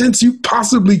stiffest sentence you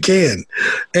possibly can.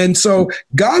 And so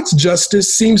God's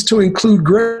justice seems to include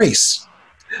grace.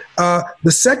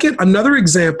 Another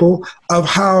example of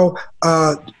how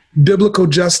biblical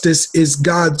justice is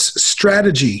God's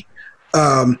strategy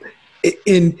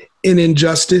in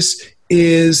injustice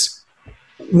is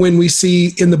when we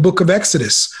see in the book of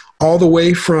Exodus, all the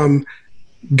way from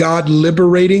God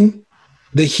liberating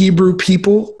the Hebrew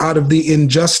people out of the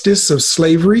injustice of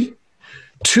slavery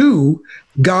to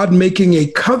God making a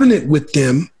covenant with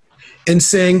them and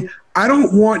saying, I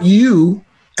don't want you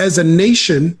as a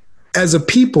nation, as a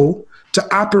people,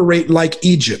 to operate like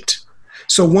Egypt.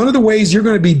 So one of the ways you're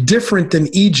going to be different than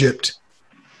Egypt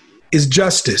is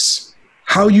justice,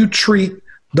 how you treat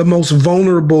the most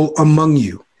vulnerable among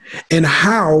you, and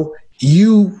how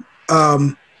you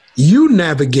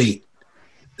navigate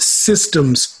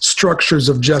systems, structures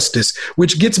of justice,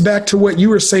 which gets back to what you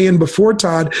were saying before,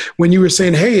 Todd, when you were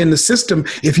saying, hey, in the system,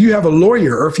 if you have a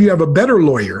lawyer or if you have a better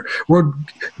lawyer, where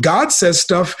God says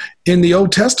stuff in the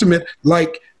Old Testament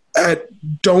like,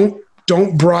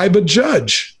 don't bribe a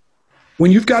judge.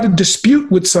 When you've got a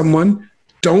dispute with someone,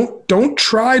 don't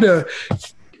try to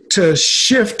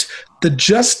shift the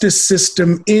justice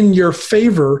system in your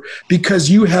favor because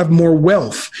you have more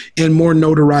wealth and more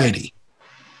notoriety.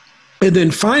 And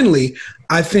then finally,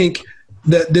 I think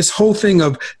that this whole thing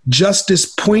of justice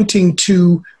pointing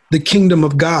to the kingdom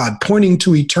of God, pointing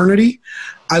to eternity,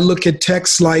 I look at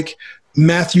texts like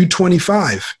Matthew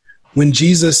 25, when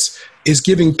Jesus is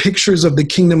giving pictures of the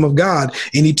kingdom of God,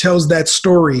 and he tells that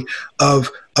story of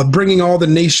bringing all the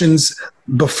nations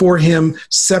before him,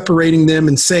 separating them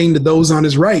and saying to those on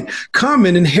his right, come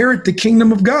and inherit the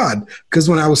kingdom of God. Because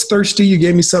when I was thirsty, you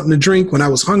gave me something to drink. When I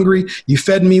was hungry, you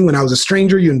fed me. When I was a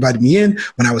stranger, you invited me in.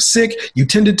 When I was sick, you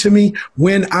tended to me.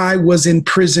 When I was in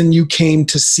prison, you came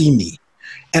to see me.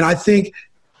 And I think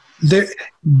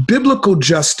biblical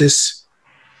justice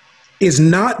is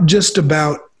not just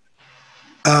about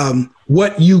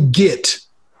what you get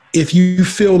if you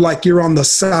feel like you're on the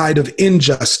side of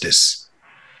injustice,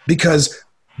 because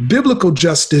biblical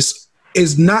justice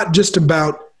is not just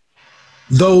about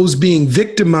those being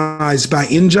victimized by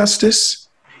injustice.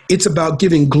 It's about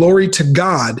giving glory to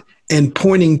God and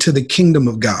pointing to the kingdom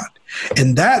of God.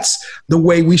 And that's the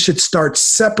way we should start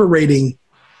separating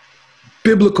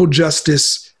biblical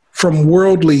justice from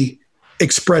worldly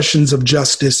expressions of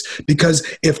justice. Because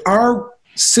if our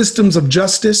systems of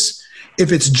justice,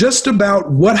 if it's just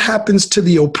about what happens to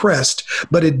the oppressed,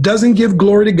 but it doesn't give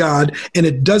glory to God and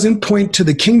it doesn't point to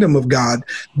the kingdom of God,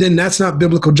 then that's not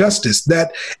biblical justice.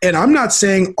 And I'm not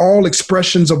saying all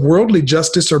expressions of worldly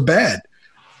justice are bad.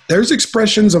 There's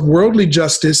expressions of worldly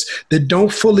justice that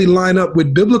don't fully line up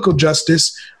with biblical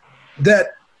justice that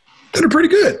are pretty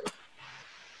good.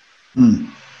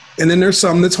 And then there's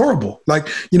some that's horrible. Like,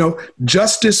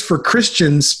 justice for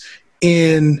Christians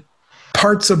in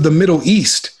parts of the Middle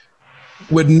East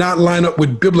would not line up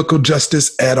with biblical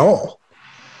justice at all.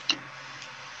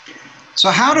 So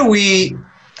how do we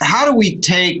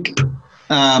take,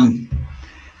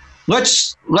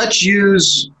 let's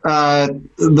use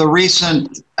the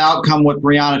recent outcome with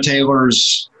Breonna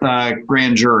Taylor's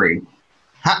grand jury.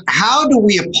 How do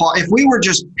we apply, if we were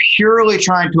just purely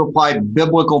trying to apply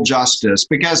biblical justice,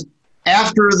 because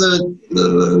after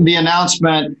the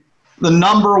announcement, the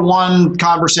number one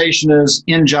conversation is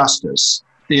injustice,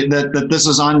 that this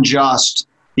is unjust,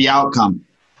 the outcome.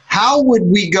 How would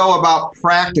we go about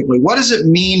practically? What does it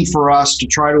mean for us to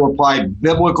try to apply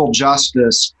biblical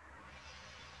justice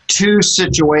to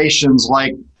situations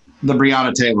like the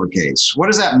Breonna Taylor case? What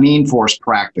does that mean for us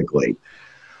practically?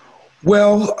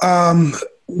 Well,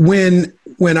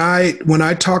 when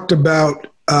I talked about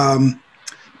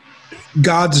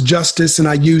God's justice and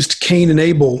I used Cain and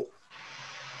Abel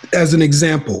as an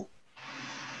example,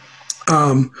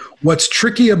 what's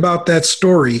tricky about that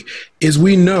story is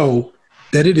we know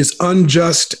that it is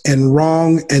unjust and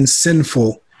wrong and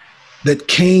sinful that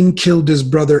Cain killed his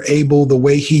brother Abel the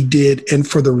way he did and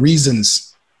for the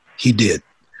reasons he did.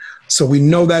 So we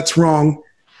know that's wrong.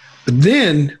 But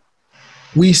then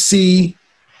we see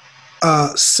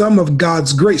some of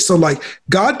God's grace. So like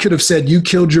God could have said, you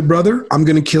killed your brother, I'm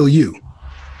going to kill you.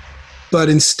 But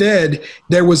instead,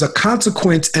 there was a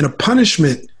consequence and a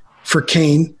punishment for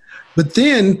Cain. But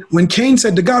then when Cain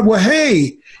said to God, well,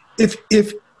 hey,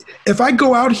 if I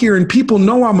go out here and people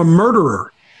know I'm a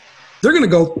murderer, they're going to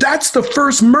go, that's the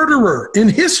first murderer in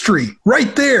history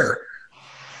right there.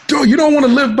 You don't want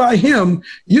to live by him.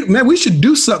 Man, we should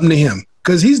do something to him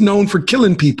because he's known for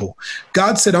killing people.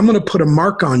 God said, I'm going to put a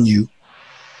mark on you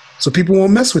so people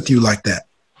won't mess with you like that.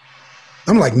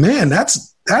 I'm like, man,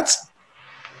 that's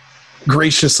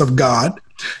gracious of God.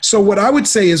 So what I would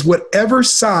say is whatever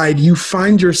side you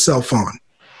find yourself on,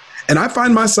 and I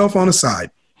find myself on a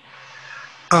side,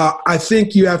 I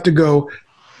think you have to go,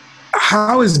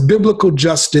 how is biblical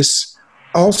justice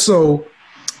also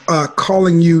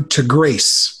calling you to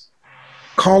grace,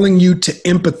 calling you to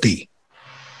empathy?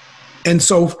 And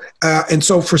so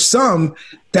for some,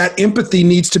 that empathy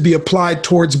needs to be applied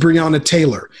towards Breonna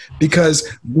Taylor, because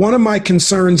one of my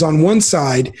concerns on one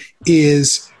side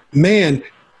is, man,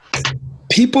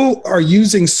 people are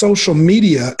using social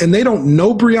media and they don't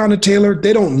know Breonna Taylor.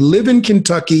 They don't live in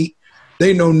Kentucky.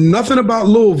 They know nothing about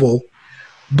Louisville,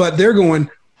 but they're going,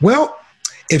 well,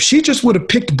 if she just would have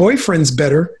picked boyfriends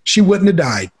better, she wouldn't have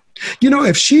died.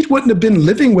 If she wouldn't have been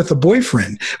living with a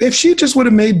boyfriend, if she just would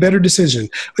have made better decisions.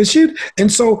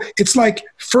 And so it's like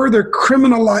further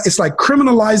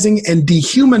criminalizing and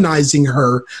dehumanizing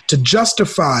her to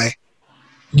justify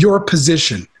your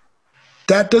position.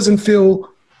 That doesn't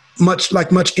feel much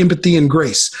empathy and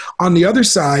grace. On the other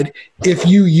side, if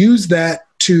you use that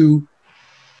to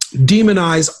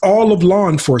demonize all of law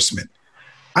enforcement,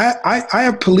 I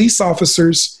have police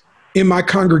officers in my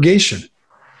congregation.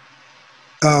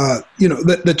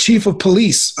 The chief of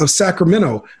police of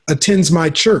Sacramento attends my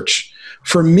church.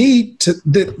 For me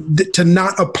to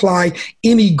not apply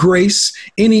any grace,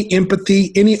 any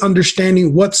empathy, any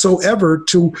understanding whatsoever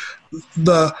to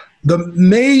the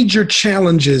major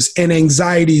challenges and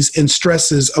anxieties and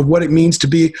stresses of what it means to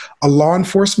be a law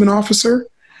enforcement officer,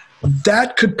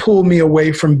 that could pull me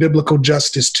away from biblical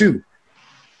justice too,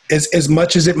 as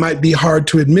much as it might be hard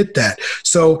to admit that.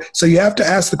 So you have to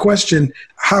ask the question,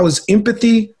 how is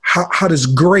empathy, how does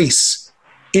grace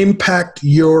impact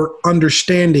your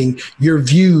understanding, your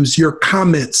views, your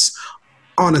comments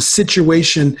on a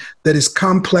situation that is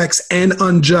complex and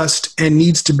unjust and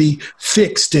needs to be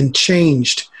fixed and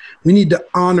changed? We need to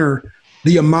honor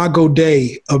the Imago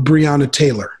Dei of Breonna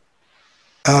Taylor.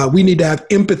 We need to have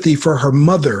empathy for her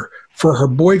mother, for her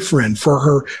boyfriend, for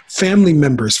her family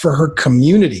members, for her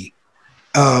community.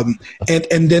 And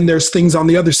then there's things on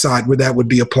the other side where that would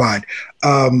be applied.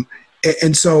 And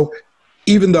so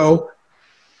even though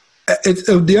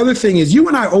the other thing is, you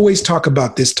and I always talk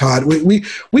about this, Todd.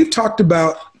 We've talked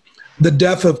about the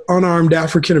death of unarmed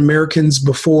African Americans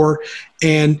before.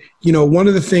 And, one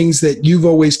of the things that you've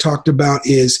always talked about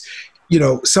is,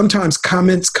 sometimes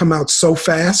comments come out so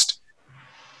fast,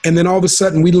 and then all of a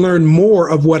sudden we learn more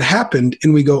of what happened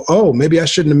and we go, oh, maybe I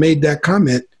shouldn't have made that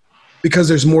comment because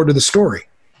there's more to the story.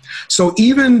 So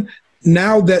even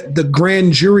now that the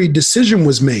grand jury decision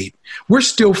was made, we're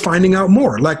still finding out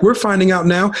more. Like, we're finding out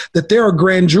now that there are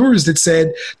grand jurors that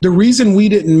said the reason we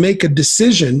didn't make a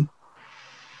decision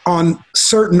on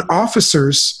certain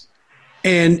officers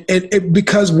and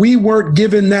because we weren't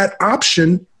given that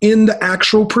option in the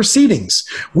actual proceedings.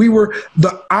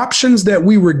 The options that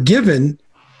we were given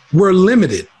were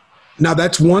limited. Now,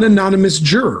 that's one anonymous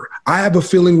juror. I have a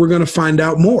feeling we're going to find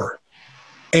out more.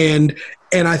 And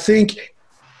I think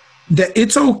that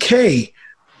it's okay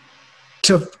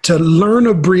to learn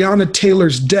of Breonna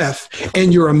Taylor's death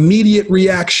and your immediate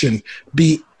reaction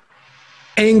be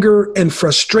anger and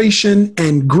frustration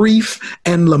and grief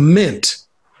and lament.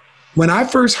 When I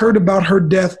first heard about her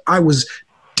death, I was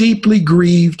deeply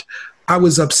grieved. I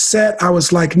was upset. I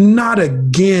was like, not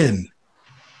again.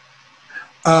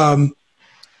 And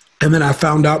then I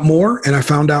found out more, and I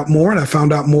found out more, and I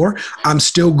found out more. I'm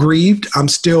still grieved. I'm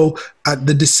still,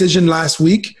 the decision last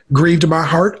week grieved my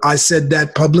heart. I said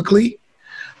that publicly.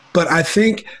 But I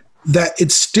think that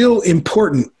it's still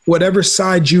important, whatever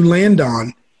side you land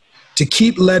on, to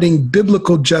keep letting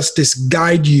biblical justice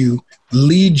guide you,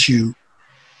 lead you.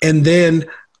 And then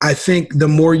I think the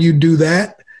more you do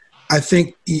that, I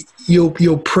think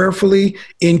you'll prayerfully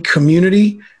in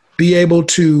community be able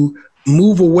to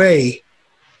move away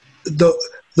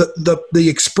the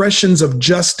expressions of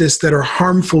justice that are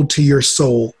harmful to your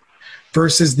soul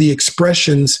versus the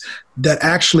expressions that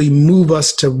actually move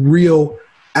us to real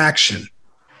action.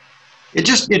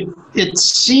 It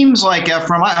seems like,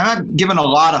 Ephraim, I've given a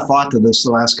lot of thought to this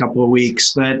the last couple of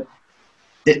weeks, that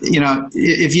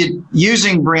if you're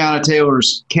using Breonna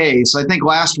Taylor's case, I think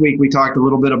last week we talked a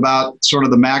little bit about sort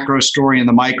of the macro story and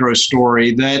the micro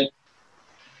story, that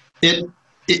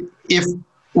if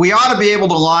we ought to be able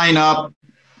to line up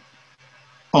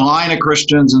a line of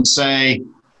Christians and say,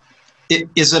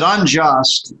 is it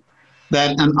unjust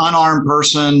that an unarmed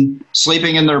person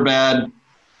sleeping in their bed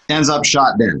ends up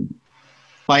shot dead?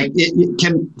 Like, it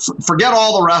can forget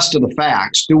all the rest of the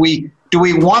facts. Do we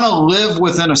want to live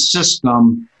within a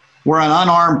system where an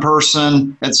unarmed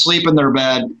person asleep in their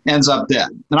bed ends up dead?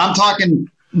 And I'm talking,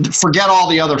 forget all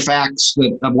the other facts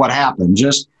of what happened,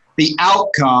 just the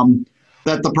outcome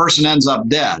that the person ends up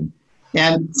dead.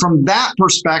 And from that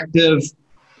perspective,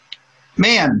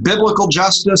 man, biblical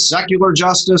justice, secular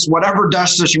justice, whatever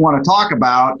justice you want to talk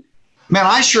about, man,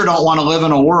 I sure don't want to live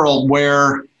in a world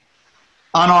where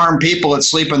unarmed people that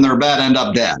sleep in their bed end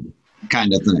up dead,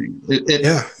 kind of thing.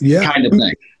 Kind of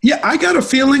thing. Yeah, I got a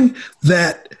feeling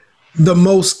that the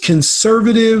most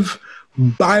conservative,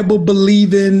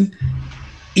 Bible-believing,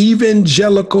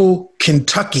 evangelical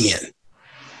Kentuckian,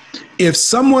 if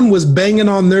someone was banging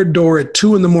on their door at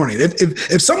 2 a.m,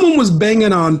 if someone was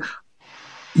banging on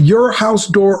your house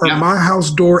door or my house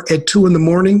door at 2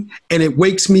 a.m, and it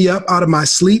wakes me up out of my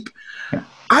sleep,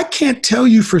 I can't tell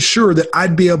you for sure that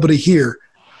I'd be able to hear,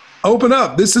 open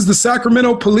up, this is the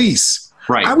Sacramento police.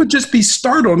 Right. I would just be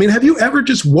startled. I mean, have you ever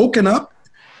just woken up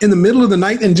in the middle of the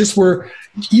night and just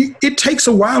it takes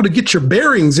a while to get your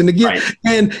bearings and to get, right.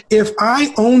 And if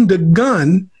I owned a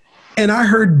gun and I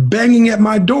heard banging at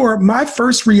my door, my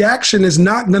first reaction is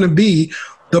not going to be,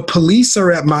 the police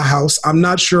are at my house, I'm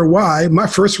not sure why. My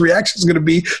first reaction is going to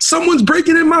be, someone's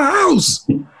breaking in my house.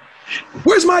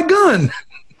 Where's my gun?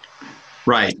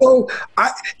 Right. So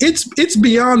it's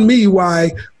beyond me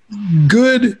why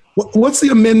good. What's the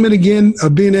amendment again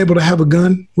of being able to have a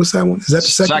gun? What's that one? Is that the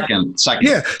second? Second.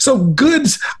 Yeah. So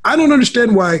goods. I don't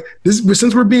understand why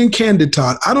since we're being candid,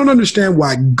 Todd, I don't understand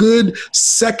why good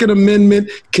Second Amendment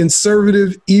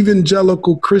conservative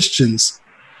evangelical Christians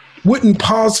wouldn't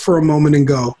pause for a moment and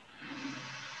go,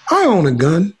 I own a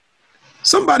gun.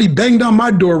 Somebody banged on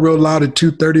my door real loud at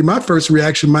 2:30. My first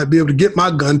reaction might be able to get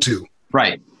my gun too.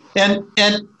 Right. And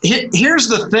here's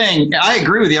the thing. I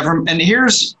agree with you, Ephraim. And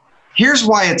here's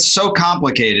why it's so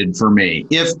complicated for me.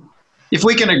 If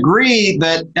we can agree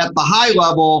that at the high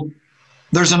level,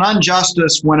 there's an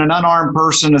injustice when an unarmed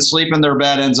person asleep in their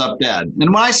bed ends up dead.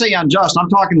 And when I say unjust, I'm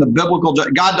talking the biblical,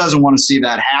 God doesn't want to see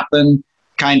that happen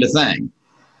kind of thing.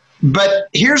 But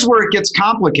here's where it gets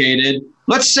complicated.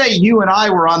 Let's say you and I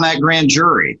were on that grand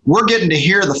jury. We're getting to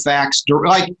hear the facts.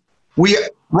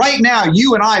 Right now,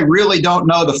 you and I really don't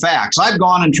know the facts. I've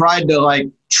gone and tried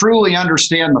to truly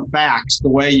understand the facts the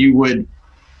way you would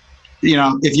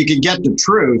if you could get the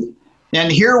truth.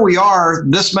 And here we are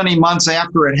this many months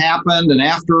after it happened and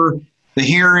after the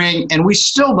hearing, and we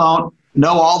still don't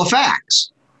know all the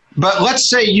facts. But let's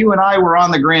say you and I were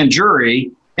on the grand jury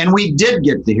and we did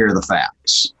get to hear the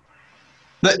facts.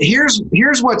 But here's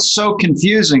what's so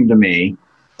confusing to me,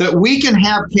 that we can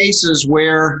have cases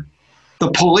where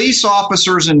the police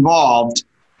officers involved,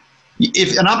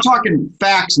 and I'm talking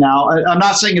facts now, I'm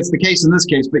not saying it's the case in this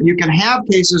case, but you can have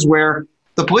cases where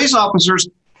the police officers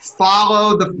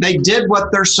they did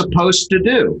what they're supposed to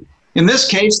do. In this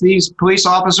case, these police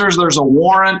officers, there's a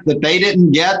warrant that they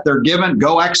didn't get. They're given,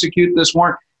 go execute this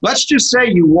warrant. Let's just say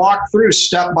you walk through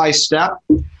step by step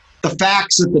the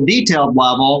facts at the detailed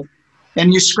level,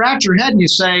 and you scratch your head and you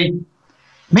say,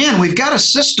 man, we've got a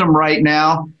system right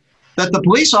now that the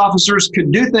police officers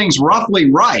could do things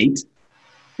roughly right,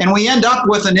 and we end up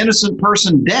with an innocent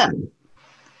person dead.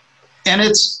 And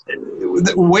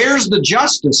where's the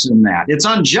justice in that? It's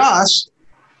unjust,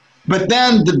 but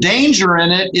then the danger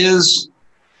in it is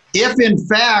if in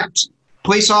fact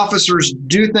police officers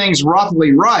do things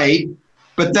roughly right,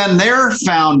 but then they're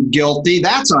found guilty,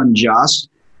 that's unjust.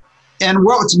 And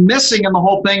what's missing in the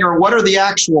whole thing are what are the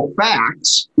actual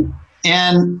facts?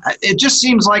 And it just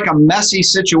seems like a messy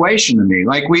situation to me.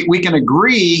 Like we can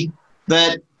agree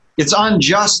that it's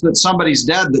unjust that somebody's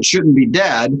dead that shouldn't be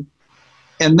dead.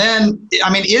 And then,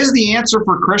 is the answer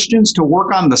for Christians to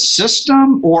work on the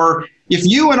system? Or if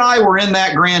you and I were in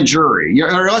that grand jury,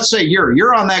 or let's say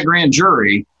you're on that grand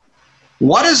jury,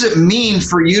 what does it mean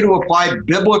for you to apply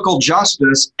biblical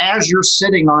justice as you're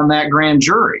sitting on that grand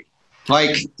jury?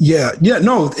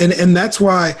 And that's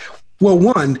why, well,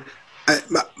 one,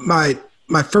 my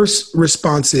first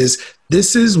response is,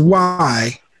 this is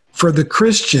why for the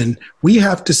Christian, we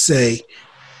have to say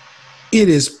it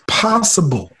is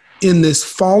possible in this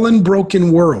fallen,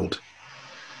 broken world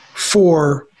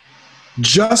for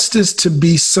justice to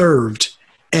be served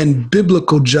and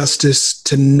biblical justice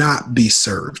to not be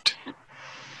served.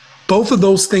 Both of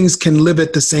those things can live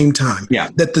at the same time. Yeah.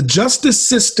 That the justice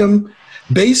system,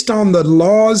 based on the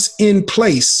laws in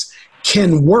place,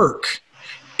 can work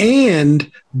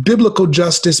and biblical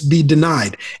justice be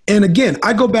denied. And again,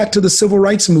 I go back to the civil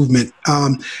rights movement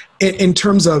in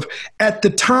terms of at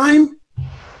the time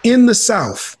in the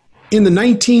South, in the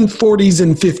 1940s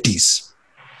and 50s,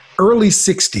 early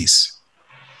 60s,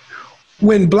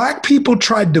 when Black people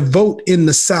tried to vote in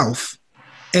the South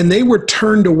and they were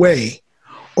turned away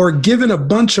or given a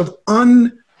bunch of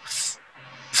unfair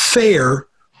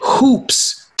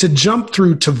hoops to jump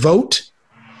through to vote,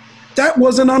 that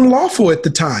wasn't unlawful at the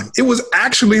time. It was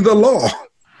actually the law.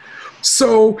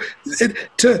 So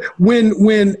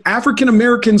when African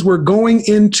Americans were going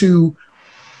into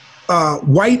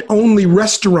white-only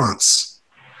restaurants,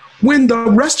 when the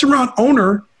restaurant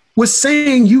owner was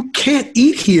saying you can't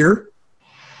eat here,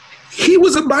 he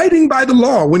was abiding by the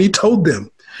law when he told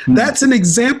them. That's an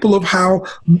example of how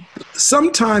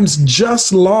sometimes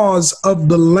just laws of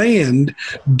the land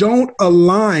don't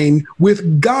align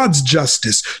with God's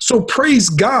justice. So praise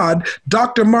God,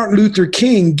 Dr. Martin Luther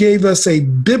King gave us a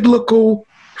biblical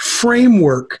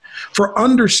framework for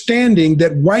understanding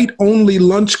that white-only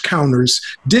lunch counters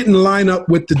didn't line up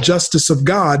with the justice of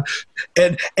God,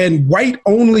 and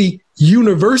white-only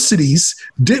universities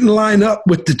didn't line up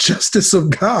with the justice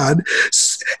of God.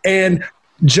 And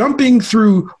jumping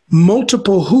through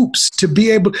multiple hoops to be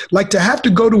able, like to have to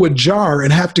go to a jar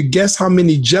and have to guess how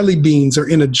many jelly beans are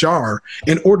in a jar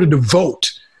in order to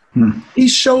vote. He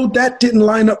showed that didn't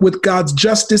line up with God's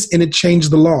justice, and it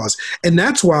changed the laws. And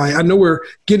that's why, I know we're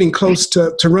getting close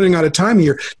to running out of time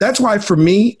here. That's why for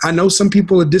me, I know some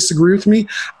people would disagree with me.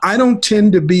 I don't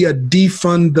tend to be a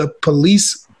defund the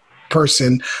police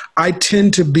person. I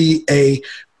tend to be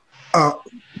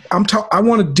I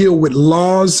want to deal with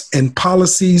laws and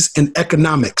policies and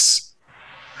economics.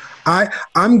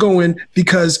 I'm going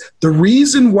because the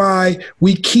reason why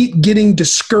we keep getting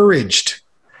discouraged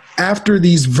after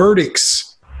these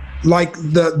verdicts, like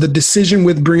the decision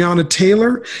with Breonna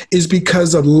Taylor, is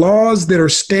because of laws that are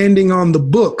standing on the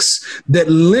books that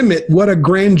limit what a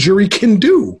grand jury can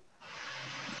do.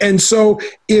 And so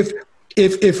if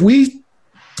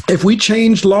we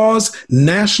change laws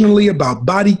nationally about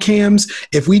body cams,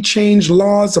 if we change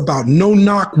laws about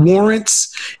no-knock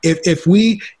warrants, if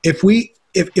we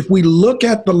look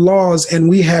at the laws and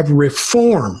we have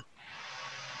reform,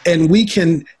 and we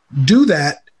can do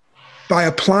that by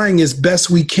applying as best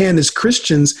we can as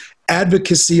Christians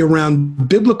advocacy around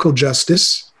biblical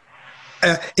justice,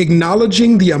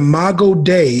 acknowledging the imago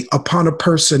Dei upon a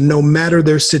person no matter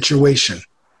their situation,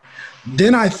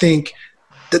 then I think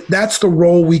that's the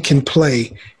role we can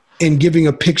play in giving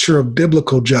a picture of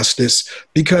biblical justice,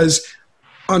 because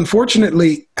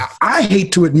unfortunately, I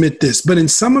hate to admit this, but in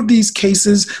some of these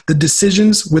cases, the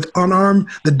decisions with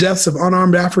the deaths of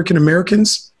unarmed African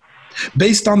Americans,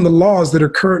 based on the laws that are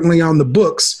currently on the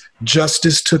books,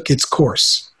 justice took its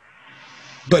course.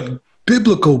 But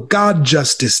biblical God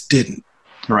justice didn't.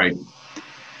 Right.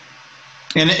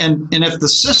 And if the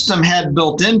system had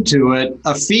built into it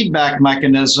a feedback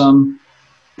mechanism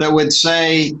that would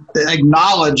say,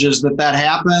 acknowledges that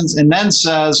happens, and then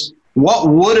says, what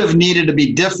would have needed to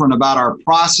be different about our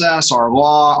process, our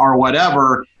law, or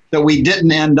whatever, that we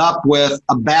didn't end up with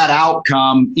a bad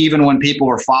outcome, even when people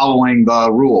are following the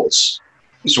rules,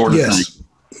 sort of thing.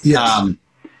 Yes.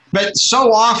 But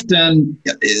so often,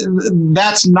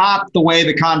 that's not the way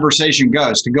the conversation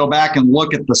goes. To go back and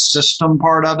look at the system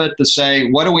part of it, to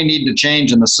say, what do we need to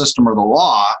change in the system or the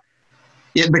law?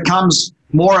 It becomes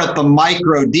more at the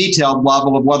micro detailed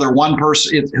level of whether one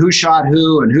person, who shot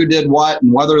who and who did what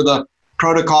and whether the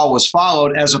protocol was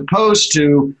followed, as opposed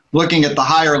to looking at the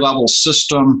higher level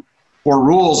system or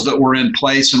rules that were in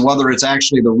place and whether it's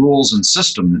actually the rules and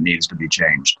system that needs to be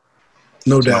changed.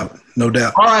 No doubt. All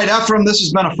right, Ephraim, this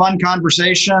has been a fun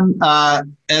conversation.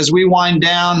 As we wind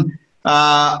down,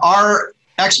 our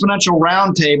exponential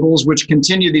roundtables, which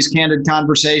continue these candid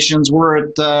conversations, we're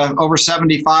at over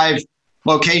 75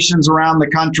 locations around the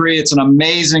country. It's an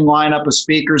amazing lineup of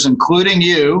speakers, including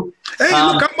you. Hey,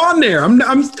 look, I'm on there. I'm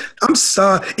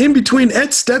in between Ed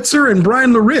Stetzer and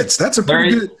Brian Laritz. That's a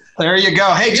pretty good. There you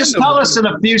go. Hey, just tell us in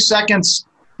a few seconds,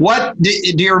 what do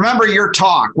you remember your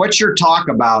talk? What's your talk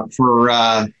about for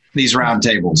these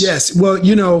roundtables? Yes. Well,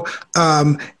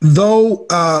 though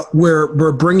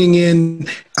we're bringing in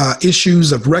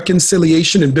issues of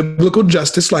reconciliation and biblical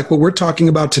justice, like what we're talking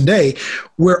about today,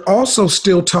 we're also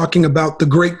still talking about the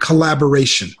great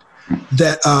collaboration.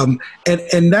 That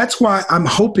and that's why I'm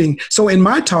hoping. So in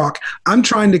my talk, I'm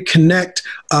trying to connect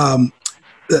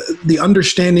the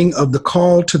understanding of the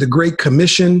call to the Great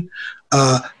Commission,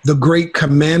 the great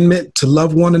commandment to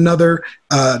love one another,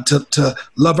 to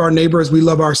love our neighbor as we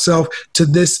love ourselves, to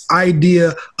this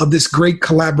idea of this great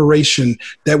collaboration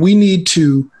that we need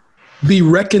to be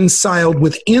reconciled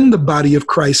within the body of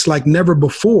Christ like never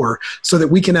before, so that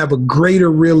we can have a greater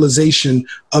realization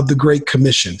of the Great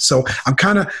Commission. So I'm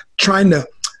kind of trying to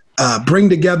bring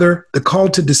together the call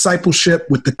to discipleship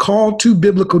with the call to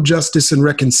biblical justice and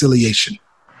reconciliation.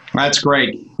 That's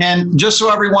great. And just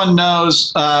so everyone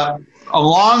knows,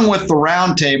 along with the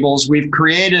roundtables, we've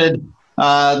created,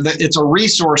 it's a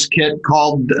resource kit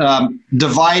called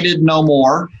Divided No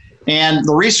More. And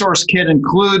the resource kit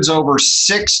includes over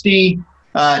 60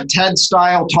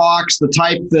 TED-style talks, the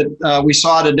type that we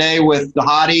saw today with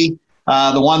Dhati,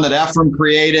 the one that Ephraim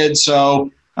created.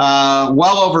 So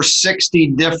well over 60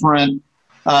 different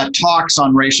talks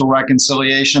on racial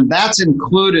reconciliation. That's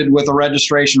included with a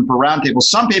registration for roundtables.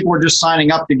 Some people are just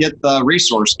signing up to get the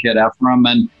resource kit, Ephraim,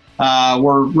 and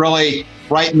we're really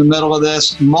right in the middle of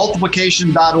this.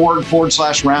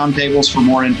 Multiplication.org/roundtables for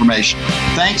more information.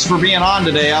 Thanks for being on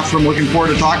today, Ephraim. Looking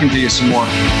forward to talking to you some more.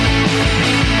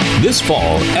 This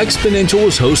fall, Exponential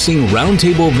is hosting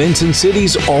roundtable events in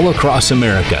cities all across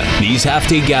America. These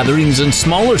half-day gatherings in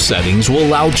smaller settings will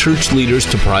allow church leaders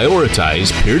to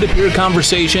prioritize peer-to-peer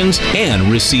conversations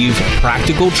and receive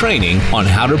practical training on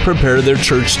how to prepare their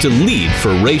church to lead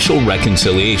for racial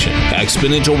reconciliation.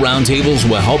 Exponential roundtables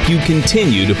will help you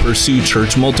continue to pursue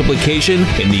church multiplication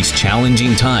in these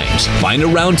challenging times. Find a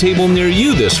roundtable near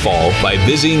you this fall by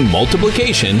visiting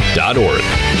multiplication.org.